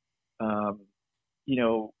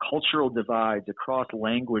 cultural divides, across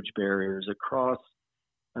language barriers, across,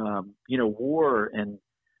 war. And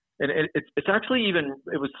it's actually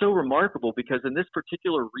it was so remarkable because in this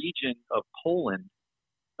particular region of Poland,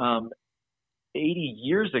 80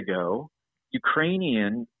 years ago,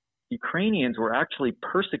 Ukrainians were actually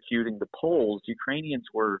persecuting the Poles. Ukrainians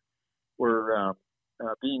were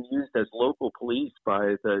being used as local police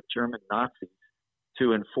by the German Nazis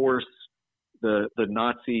to enforce the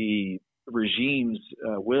Nazi regime's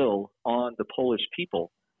will on the Polish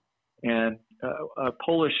people. And a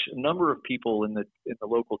number of people in the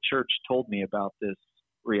local church told me about this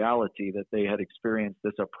reality, that they had experienced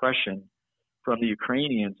this oppression from the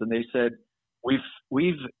Ukrainians, and they said,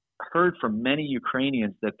 we've heard from many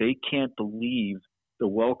Ukrainians that they can't believe the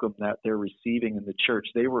welcome that they're receiving in the church.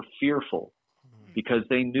 They were fearful because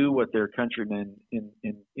they knew what their countrymen in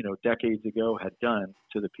decades ago had done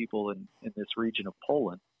to the people in this region of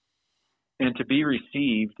Poland. And to be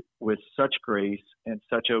received with such grace and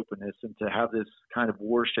such openness, and to have this kind of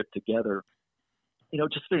worship together,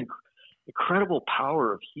 just an incredible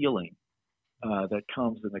power of healing that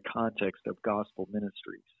comes in the context of gospel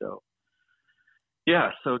ministry. So,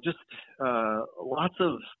 so just lots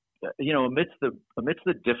of, amidst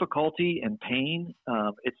the difficulty and pain,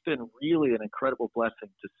 it's been really an incredible blessing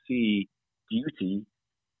to see beauty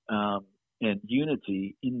and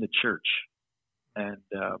unity in the church, and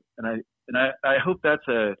I hope that's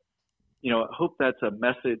a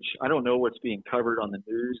message. I don't know what's being covered on the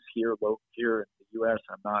news here in the U.S.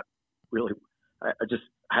 I'm not really. I just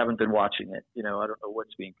haven't been watching it. I don't know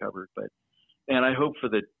what's being covered, and I hope for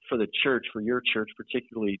the church, for your church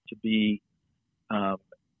particularly, to be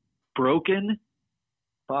broken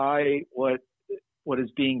by what is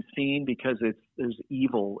being seen, because there's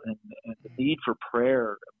evil and the need for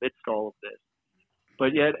prayer amidst all of this.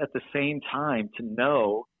 But yet at the same time, to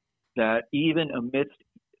know that even amidst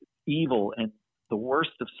evil and the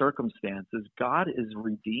worst of circumstances, God is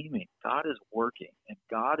redeeming, God is working, and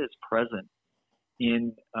God is present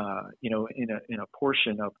in a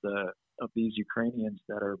portion of these Ukrainians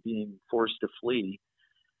that are being forced to flee.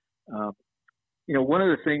 One of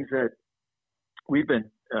the things that we've been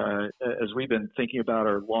as we've been thinking about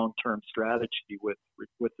our long-term strategy with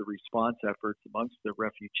the response efforts amongst the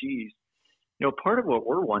refugees, part of what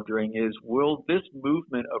we're wondering is, will this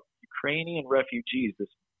movement of Ukrainian refugees,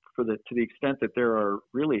 to the extent that there are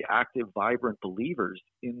really active, vibrant believers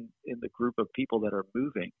in the group of people that are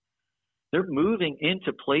moving, they're moving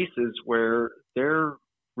into places where there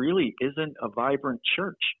really isn't a vibrant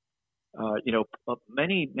church.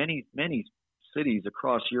 Many cities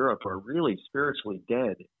across Europe are really spiritually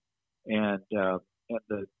dead, and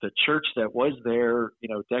the church that was there,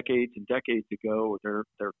 decades and decades ago, they're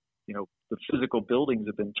the physical buildings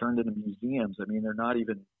have been turned into museums. I mean, they're not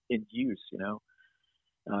even in use.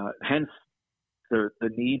 Hence the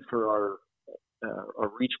need for our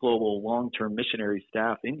Reach Global long-term missionary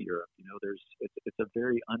staff in Europe. It's a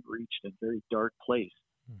very unreached and very dark place.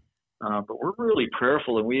 But we're really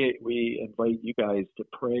prayerful, and we invite you guys to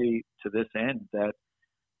pray to this end that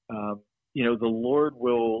the Lord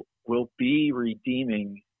will be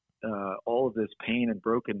redeeming all of this pain and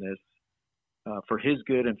brokenness for His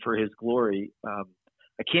good and for His glory.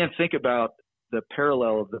 I can't think about the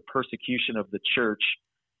parallel of the persecution of the church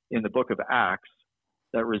in the book of Acts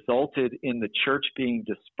that resulted in the church being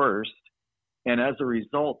dispersed, and as a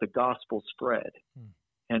result, the gospel spread.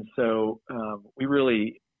 And so we're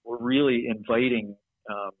really inviting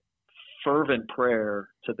fervent prayer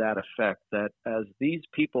to that effect, that as these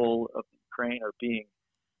people of Ukraine are being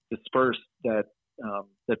dispersed, that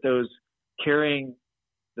those carrying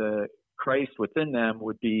the Christ within them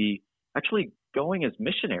would be actually going as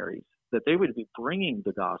missionaries, that they would be bringing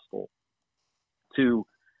the gospel to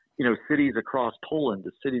cities across Poland,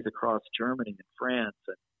 to cities across Germany and France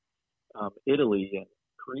and Italy and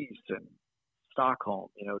Greece and Stockholm,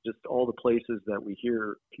 just all the places that we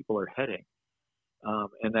hear people are heading,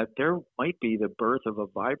 and that there might be the birth of a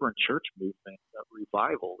vibrant church movement, a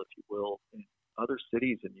revival, if you will, in other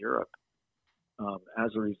cities in Europe.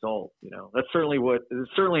 As a result, that's certainly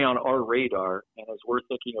on our radar, and as we're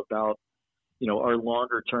thinking about, our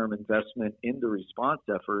longer term investment in the response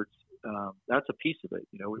efforts, that's a piece of it.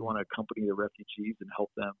 We want to accompany the refugees and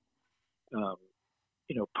help them,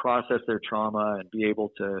 process their trauma and be able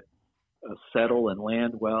to settle and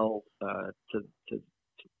land well to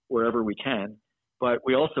wherever we can. But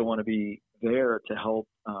we also want to be there to help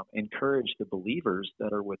encourage the believers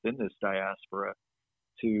that are within this diaspora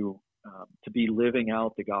to be living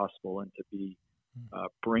out the gospel and to be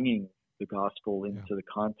bringing the gospel into the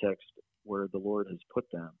context where the Lord has put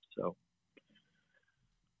them. So,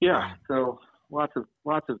 so lots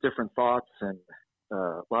of different thoughts and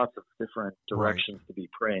lots of different directions to be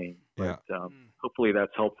praying. But hopefully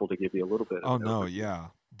that's helpful to give you a little bit.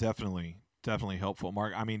 Definitely helpful,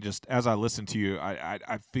 Mark. I mean, just as I listen to you,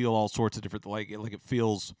 I feel all sorts of different, like it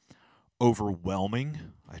feels overwhelming.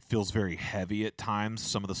 It feels very heavy at times,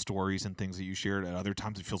 some of the stories and things that you shared. At other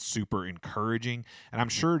times it feels super encouraging. And I'm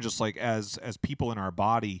sure just like as people in our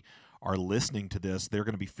body are listening to this, they're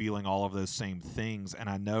going to be feeling all of those same things. And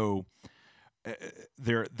I know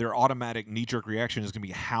their automatic knee-jerk reaction is going to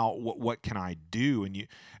be what can I do? And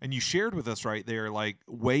you shared with us right there like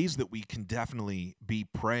ways that we can definitely be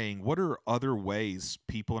praying. What are other ways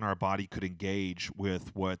people in our body could engage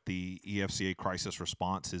with what the EFCA crisis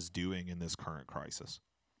response is doing in this current crisis?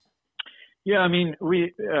 Yeah, I mean,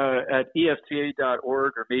 we at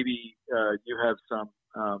efca.org, or maybe you have some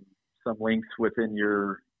links within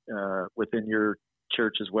your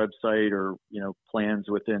church's website, or plans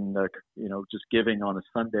within the just giving on a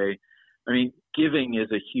Sunday. I mean, giving is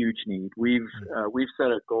a huge need. We've set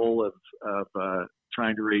a goal of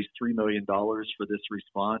trying to raise $3 million for this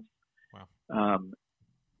response. Wow.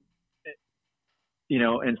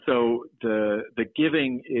 And so the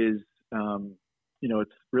giving is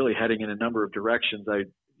it's really heading in a number of directions.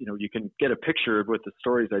 You can get a picture with the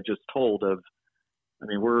stories I just told of. I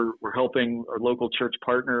mean, we're helping our local church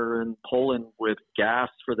partner in Poland with gas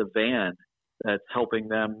for the van that's helping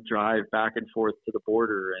them drive back and forth to the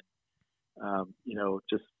border, and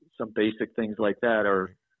just some basic things like that.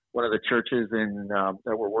 Or one of the churches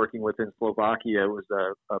that we're working with in Slovakia was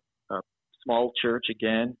a small church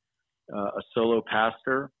again, a solo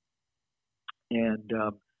pastor, and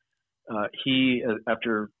he,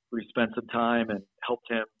 after we spent some time and helped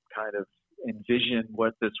him kind of envision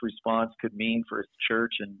what this response could mean for his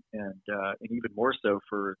church and even more so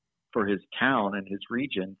for his town and his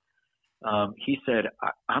region, he said,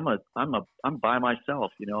 I'm by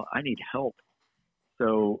myself, I need help.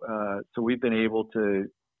 So we've been able to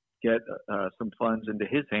get some funds into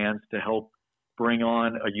his hands to help bring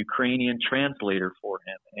on a Ukrainian translator for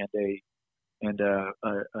him and a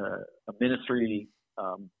ministry,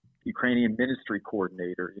 Ukrainian ministry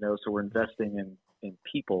coordinator, so we're investing in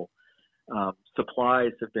people.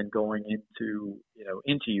 Supplies have been going into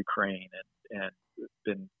Ukraine and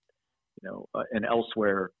been, and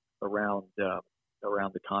elsewhere around the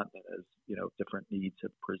continent as, different needs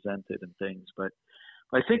have presented and things. But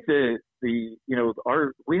I think we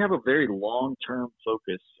have a very long-term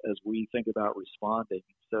focus as we think about responding.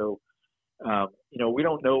 So, we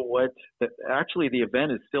don't know actually the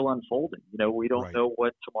event is still unfolding. We don't know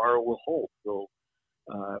what tomorrow will hold.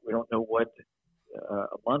 We don't know what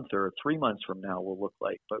a month or 3 months from now will look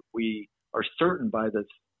like, but we are certain by the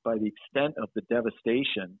extent of the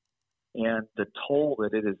devastation and the toll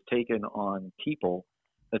that it has taken on people,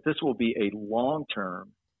 that this will be a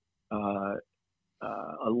long-term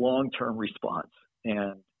response.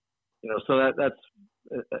 And so that's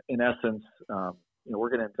in essence, we're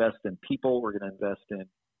going to invest in people, we're going to invest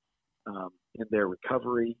in their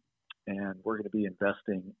recovery, and we're going to be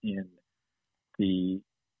investing in the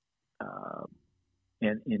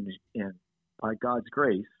and by God's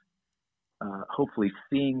grace, hopefully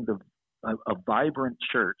seeing a vibrant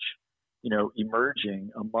church, emerging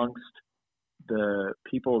amongst the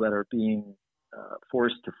people that are being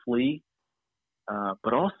forced to flee,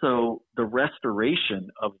 but also the restoration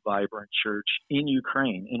of vibrant church in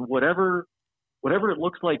Ukraine, in whatever it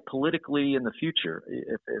looks like politically in the future,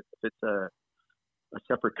 if it's a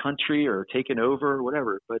separate country or taken over or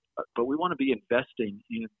whatever. But we want to be investing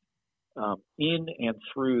in and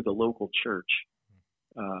through the local church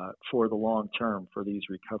for the long term for these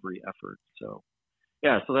recovery efforts. So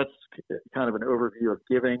that's kind of an overview of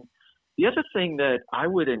giving. The other thing that I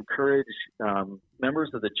would encourage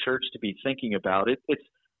members of the church to be thinking about,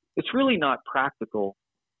 it's really not practical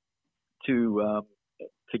to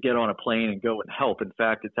get on a plane and go and help. In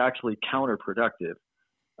fact, it's actually counterproductive.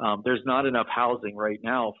 There's not enough housing right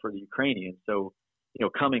now for the Ukrainians. So,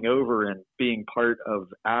 coming over and being part of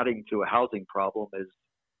adding to a housing problem is,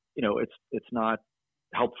 it's not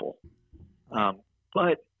helpful.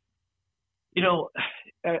 But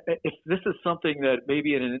if this is something that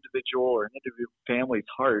maybe in an individual or an individual family's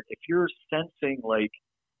heart, if you're sensing like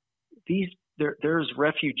there's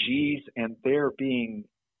refugees and they're being,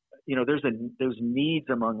 there's needs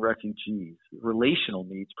among refugees, relational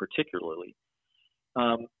needs particularly.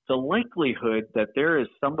 The likelihood that there is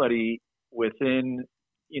somebody within,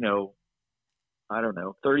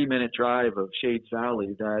 30-minute drive of Shades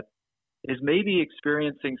Valley that is maybe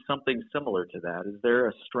experiencing something similar to that. Is there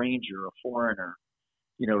a stranger, a foreigner,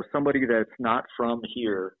 somebody that's not from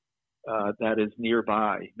here that is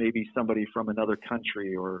nearby, maybe somebody from another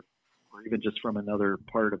country or even just from another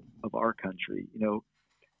part of our country,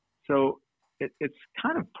 So it's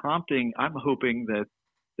kind of prompting, I'm hoping that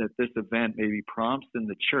this event maybe prompts in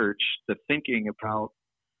the church the thinking about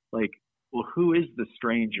who is the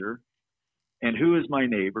stranger and who is my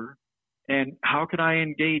neighbor and how can I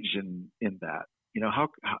engage in that?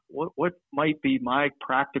 What might be my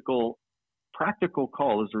practical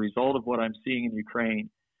call as a result of what I'm seeing in Ukraine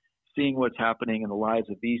seeing what's happening in the lives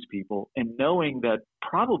of these people, and knowing that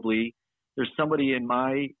probably there's somebody in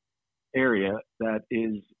my area that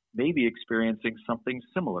is maybe experiencing something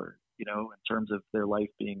similar, in terms of their life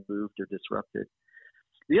being moved or disrupted.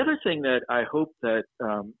 The other thing that I hope that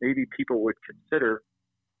maybe people would consider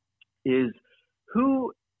is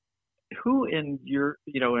who in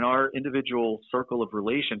in our individual circle of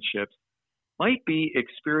relationships might be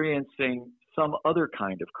experiencing some other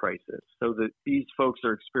kind of crisis. So that these folks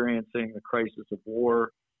are experiencing the crisis of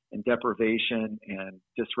war and deprivation and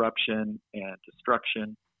disruption and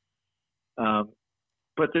destruction.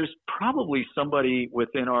 But there's probably somebody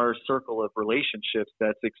within our circle of relationships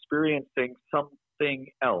that's experiencing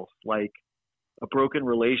something else, like a broken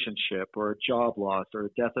relationship or a job loss or a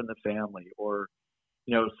death in the family, or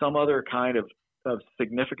some other kind of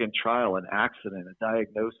significant trial, an accident, a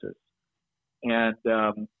diagnosis. And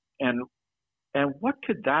what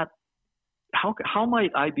could that, how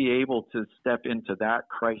might I be able to step into that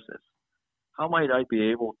crisis? How might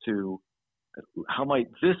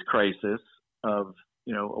this crisis of,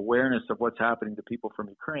 awareness of what's happening to people from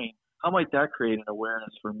Ukraine, how might that create an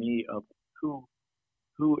awareness for me of who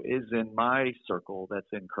is in my circle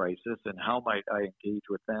that's in crisis, and how might I engage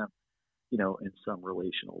with them, in some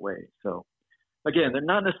relational way? So again, they're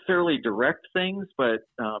not necessarily direct things, but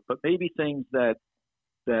maybe things that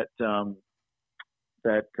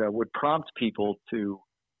would prompt people to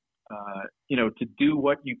to do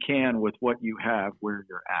what you can with what you have where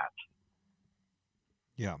you're at.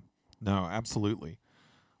 Yeah, no, absolutely.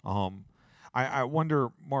 I wonder,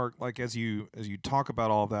 Mark, like as you talk about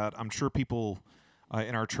all that, I'm sure people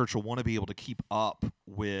in our church will want to be able to keep up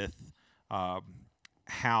with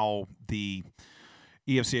how the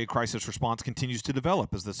EFCA crisis response continues to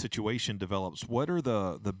develop as the situation develops. What are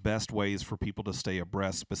the best ways for people to stay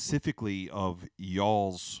abreast specifically of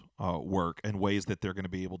y'all's work, and ways that they're going to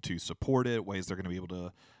be able to support it, ways they're going to be able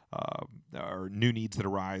to, or new needs that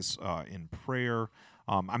arise in prayer?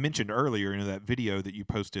 I mentioned earlier, that video that you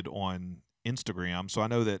posted on Instagram. So I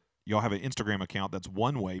know that y'all have an Instagram account. That's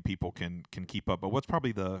one way people can keep up. But what's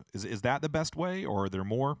probably is that the best way, or are there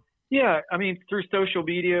more? Yeah, I mean, through social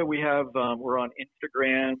media, we have we're on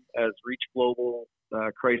Instagram as Reach Global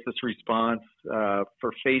Crisis Response.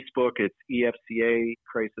 For Facebook, it's EFCA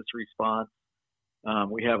Crisis Response.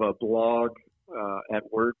 We have a blog at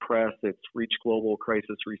WordPress. It's Reach Global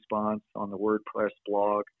Crisis Response on the WordPress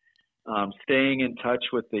blog. Staying in touch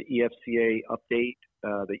with the EFCA update,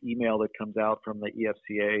 the email that comes out from the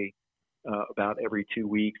EFCA about every 2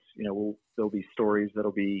 weeks. There'll be stories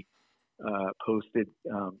that'll be posted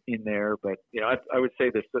in there. But I would say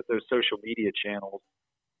those social media channels,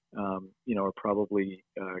 are probably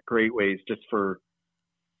great ways just for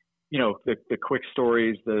the quick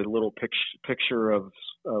stories, the little picture of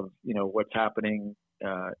what's happening,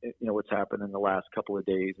 what's happened in the last couple of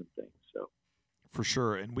days and things. So. For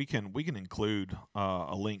sure, and we can include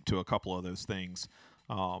a link to a couple of those things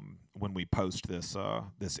when we post this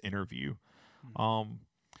interview.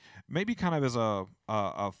 Maybe kind of as a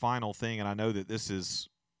final thing, and I know that this is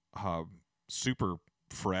super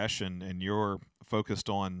fresh, and you're focused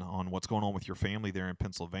on what's going on with your family there in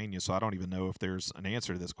Pennsylvania, so I don't even know if there's an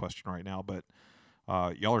answer to this question right now, but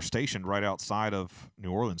y'all are stationed right outside of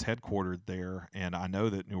New Orleans, headquartered there, and I know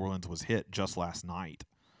that New Orleans was hit just last night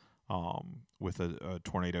with a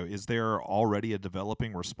tornado. Is there already a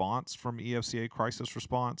developing response from EFCA Crisis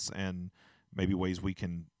Response, and maybe ways we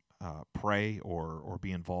can pray or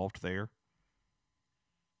be involved there?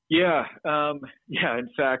 Yeah. In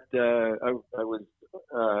fact, I was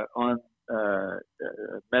on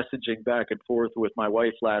messaging back and forth with my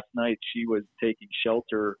wife last night. She was taking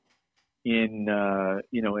shelter in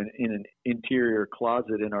an interior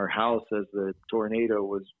closet in our house as the tornado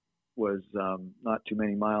was not too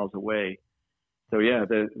many miles away. So yeah,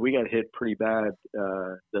 we got hit pretty bad.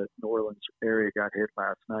 The New Orleans area got hit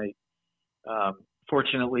last night.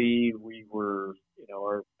 Fortunately, we were,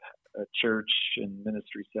 our church and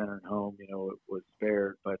ministry center and home, it was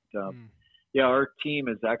spared. But yeah, our team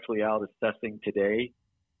is actually out assessing today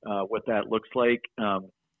what that looks like.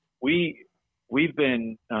 We've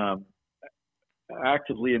been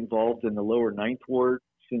actively involved in the Lower Ninth Ward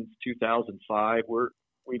since 2005.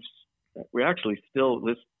 We actually still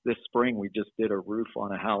this spring we just did a roof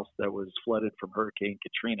on a house that was flooded from Hurricane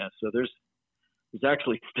Katrina. So there's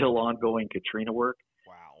actually still ongoing Katrina work.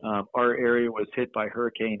 Wow. Our area was hit by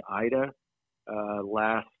Hurricane Ida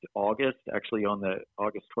last August, actually on the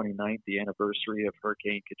August 29th, the anniversary of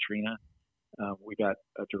Hurricane Katrina. We got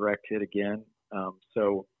a direct hit again.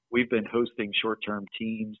 So we've been hosting short-term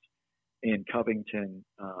teams in Covington,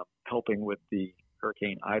 helping with the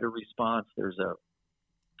Hurricane Ida response. There's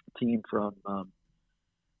team from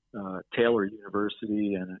Taylor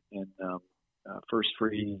University and First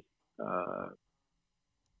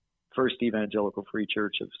Evangelical Free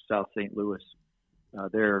Church of South St. Louis.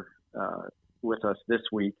 They're with us this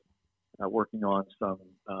week, working on some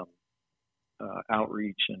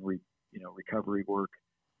outreach and recovery work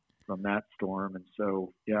from that storm. And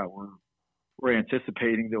so, yeah, we're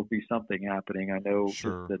anticipating there'll be something happening. I know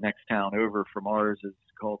Sure. the next town over from ours is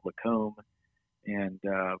called Lacombe, and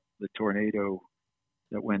the tornado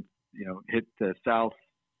that went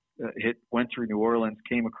went through New Orleans,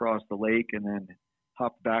 came across the lake, and then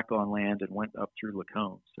hopped back on land and went up through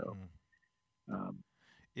Lacombe. So,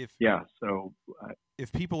 if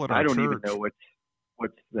people at our I don't church, even know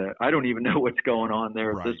I don't even know what's going on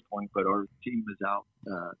there Right. at this point. But our team is out.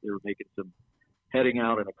 They were heading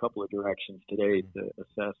out in a couple of directions today to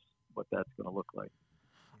assess what that's going to look like.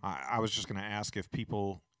 I was just going to ask if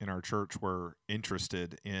people in our church were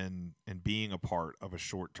interested in being a part of a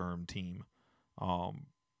short-term team.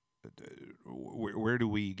 Where do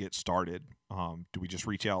we get started? Do we just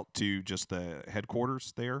reach out to just the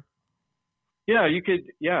headquarters there? Yeah, you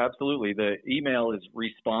could. Yeah, absolutely. The email is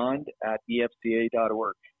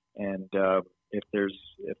respond@efca.org, and if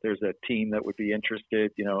there's a team that would be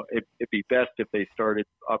interested, it'd be best if they started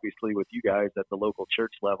obviously with you guys at the local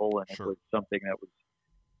church level, and Sure. it was something that was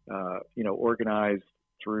organized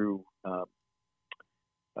through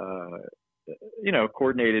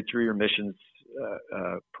coordinated through your missions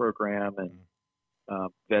program and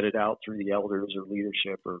vetted out through the elders or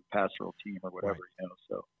leadership or pastoral team or whatever. Right.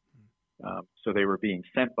 So they were being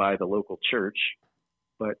sent by the local church,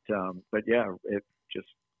 but yeah, it just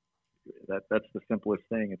that's the simplest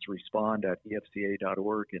thing. It's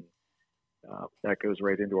respond@efca.org, and that goes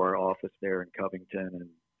right into our office there in Covington,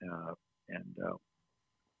 and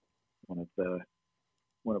one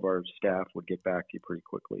of our staff would get back to you pretty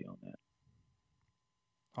quickly on that.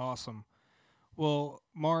 Awesome. Well,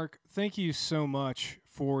 Mark, thank you so much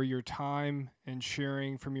for your time and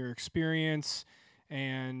sharing from your experience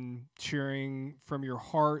and sharing from your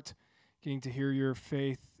heart, getting to hear your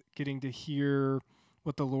faith, getting to hear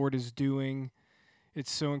what the Lord is doing.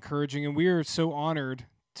 It's so encouraging, and we are so honored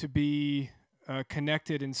to be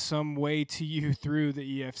connected in some way to you through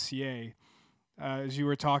the EFCA. As you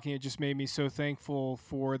were talking, it just made me so thankful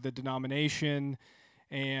for the denomination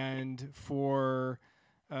and for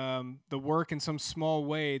the work in some small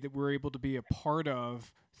way that we're able to be a part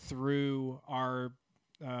of through our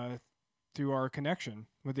connection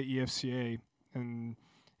with the EFCA and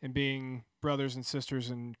being brothers and sisters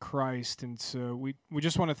in Christ. And so we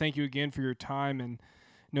just want to thank you again for your time and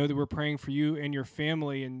know that we're praying for you and your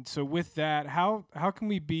family. And so with that, how can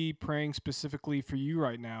we be praying specifically for you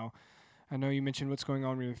right now? I know you mentioned what's going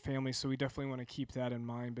on with your family, so we definitely want to keep that in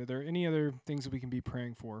mind. But are there any other things that we can be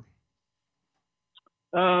praying for?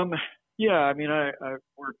 Yeah, I mean,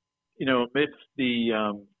 we're, amidst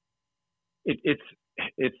the,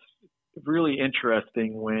 it's really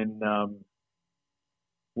interesting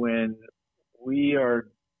when we are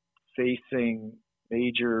facing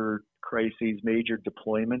major crises, major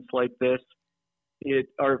deployments like this.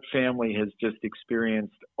 Our family has just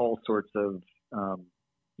experienced all sorts of,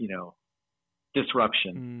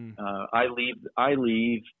 disruption. I leave,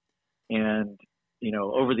 and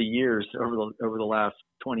over the years, over the last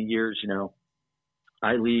 20 years,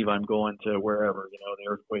 I leave, I'm going to wherever, the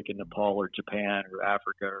earthquake in Nepal or Japan or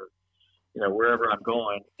Africa or, wherever I'm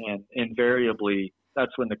going. And invariably,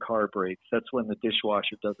 that's when the car breaks. That's when the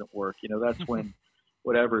dishwasher doesn't work. That's when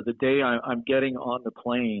whatever. The day I'm getting on the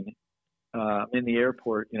plane, in the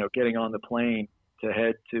airport, getting on the plane to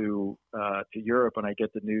head to Europe, and I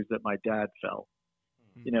get the news that my dad fell.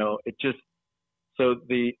 It just, so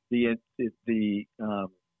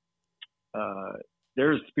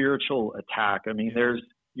there's spiritual attack. I mean,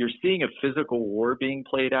 you're seeing a physical war being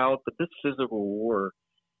played out, but this physical war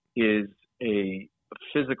is a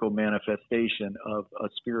physical manifestation of a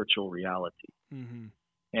spiritual reality. Mm-hmm.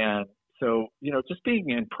 And so, just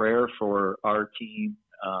being in prayer for our team,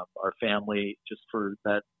 our family, just for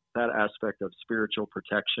that aspect of spiritual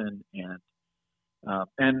protection, and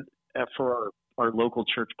for our local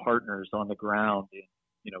church partners on the ground in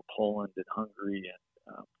Poland and Hungary,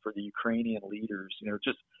 and for the Ukrainian leaders,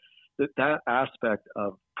 just that aspect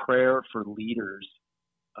of prayer for leaders,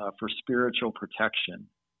 for spiritual protection,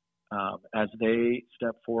 as they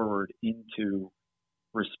step forward into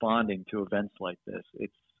responding to events like this.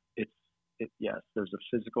 Yes, there's a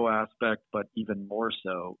physical aspect, but even more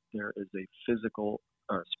so, there is a physical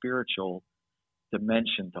or spiritual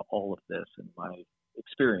dimension to all of this. In my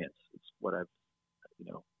experience, it's what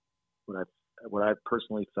I've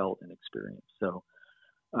personally felt and experienced. So,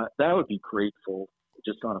 that would be grateful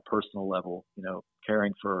just on a personal level,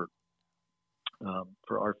 caring for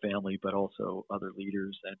our family, but also other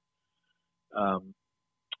leaders. And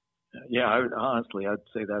yeah, I'd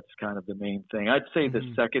say that's kind of the main thing. I'd say the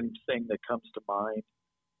second thing that comes to mind,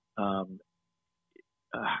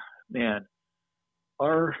 man,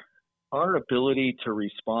 our ability to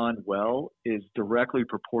respond well is directly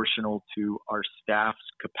proportional to our staff's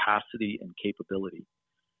capacity and capability.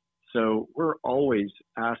 So we're always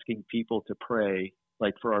asking people to pray.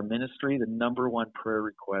 Like for our ministry, the number one prayer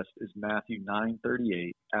request is Matthew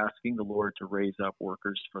 9:38, asking the Lord to raise up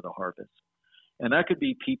workers for the harvest. And that could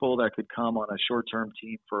be people that could come on a short-term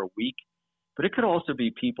team for a week, but it could also be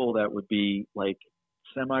people that would be like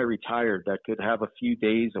semi-retired that could have a few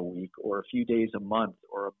days a week or a few days a month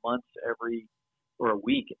or a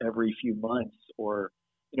week every few months, or,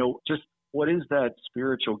 just what is that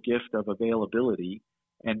spiritual gift of availability,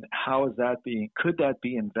 and how is that could that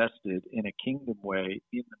be invested in a kingdom way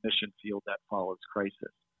in the mission field that follows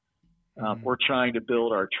crisis? We're trying to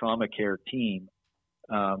build our trauma care team.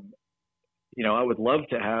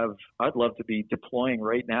 I'd love to be deploying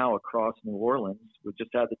right now across New Orleans. We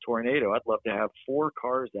just had the tornado. I'd love to have 4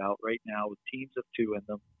 cars out right now with teams of 2 in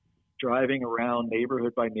them, driving around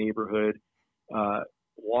neighborhood by neighborhood,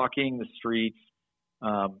 walking the streets,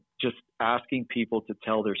 just asking people to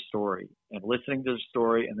tell their story and listening to their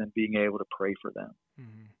story, and then being able to pray for them.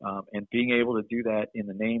 And being able to do that in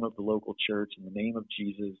the name of the local church, in the name of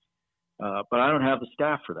Jesus. But I don't have the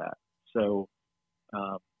staff for that.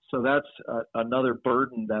 So that's another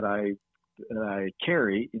burden that I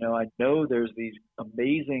carry. I know there's these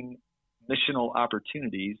amazing missional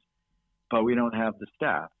opportunities, but we don't have the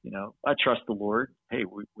staff. I trust the Lord. Hey,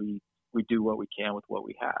 we do what we can with what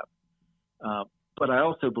we have. But I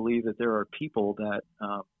also believe that there are people that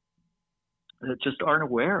just aren't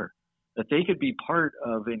aware that they could be part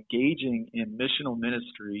of engaging in missional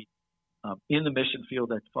ministry in the mission field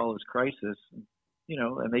that follows crisis.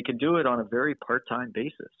 And they can do it on a very part-time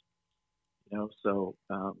basis. So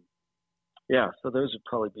those would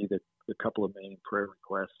probably be the couple of main prayer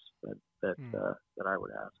requests that I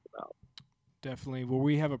would ask about. Definitely. Well,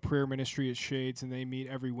 we have a prayer ministry at Shades, and they meet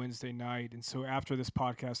every Wednesday night. And so after this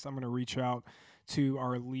podcast, I'm going to reach out to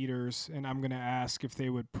our leaders, and I'm going to ask if they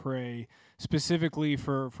would pray specifically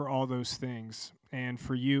for all those things and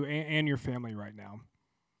for you and your family right now.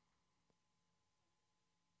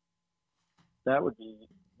 That would be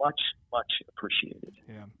much, much appreciated.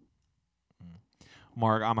 Yeah.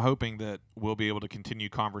 Mark, I'm hoping that we'll be able to continue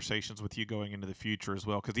conversations with you going into the future as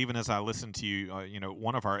well, because even as I listen to you,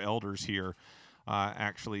 one of our elders here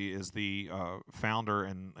actually is the founder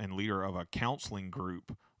and leader of a counseling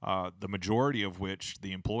group, the majority of which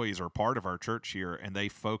the employees are part of our church here, and they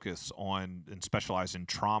focus on and specialize in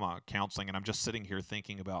trauma counseling. And I'm just sitting here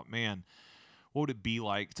thinking about, man, what would it be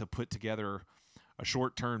like to put together a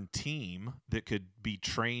short-term team that could be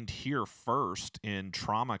trained here first in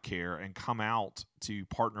trauma care and come out to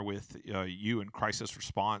partner with you in crisis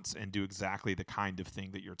response and do exactly the kind of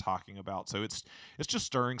thing that you're talking about. So it's just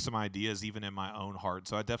stirring some ideas even in my own heart.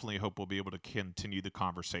 So I definitely hope we'll be able to continue the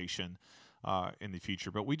conversation in the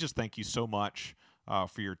future. But we just thank you so much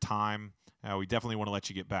for your time. We definitely want to let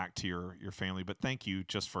you get back to your family, but thank you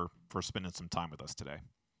just for spending some time with us today.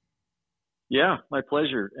 Yeah, my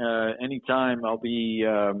pleasure. Anytime. I'll be,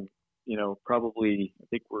 probably, I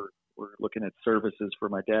think we're looking at services for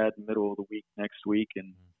my dad in the middle of the week next week,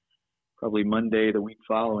 and probably Monday the week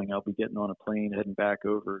following, I'll be getting on a plane heading back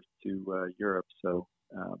over to Europe. So,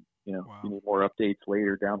 Wow. If you need more updates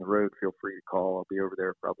later down the road, feel free to call. I'll be over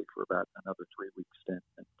there probably for about another 3-week stint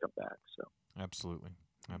and come back. So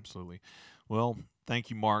Absolutely. Well, thank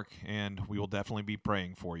you, Mark, and we will definitely be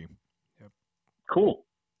praying for you. Yep. Cool.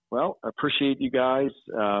 Well, I appreciate you guys.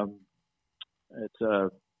 It's a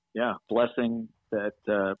blessing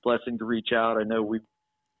to reach out. I know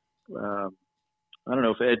I don't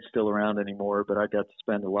know if Ed's still around anymore, but I got to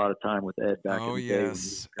spend a lot of time with Ed back in the day. Oh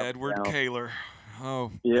yes, Edward Kaler.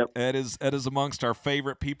 Oh, yep. Ed is amongst our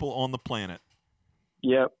favorite people on the planet.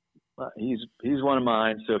 Yep, he's one of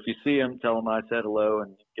mine. So if you see him, tell him I said hello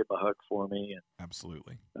and give him a hug for me. And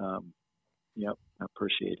absolutely. Yep, I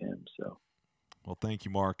appreciate him. So. Well, thank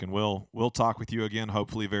you, Mark, and we'll talk with you again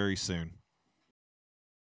hopefully very soon.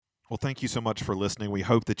 Well, thank you so much for listening. We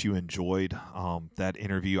hope that you enjoyed that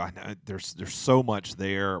interview. I know there's so much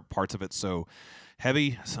there, parts of it so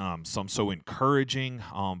heavy, some so encouraging,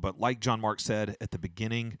 but like John Mark said at the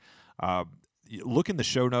beginning, look in the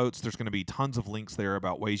show notes. There's going to be tons of links there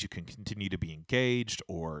about ways you can continue to be engaged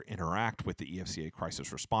or interact with the EFCA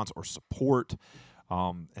crisis response or support.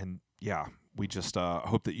 And yeah, we just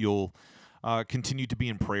hope that you'll continue to be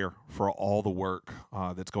in prayer for all the work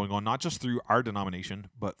that's going on, not just through our denomination,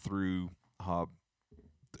 but through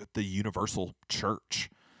the universal church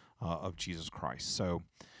of Jesus Christ. So,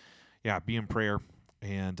 yeah, be in prayer,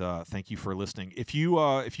 and thank you for listening. If you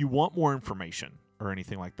want more information or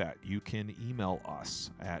anything like that, you can email us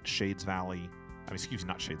at at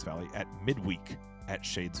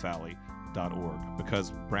midweek@shadesvalley.org.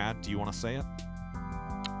 Because, Brad, do you want to say it?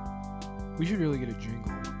 We should really get a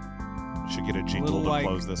jingle. Should get a jingle to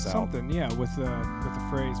close this out. Something, yeah, with the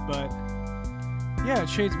phrase. But yeah, at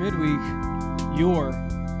Shades Midweek, you're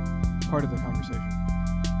part of the conversation.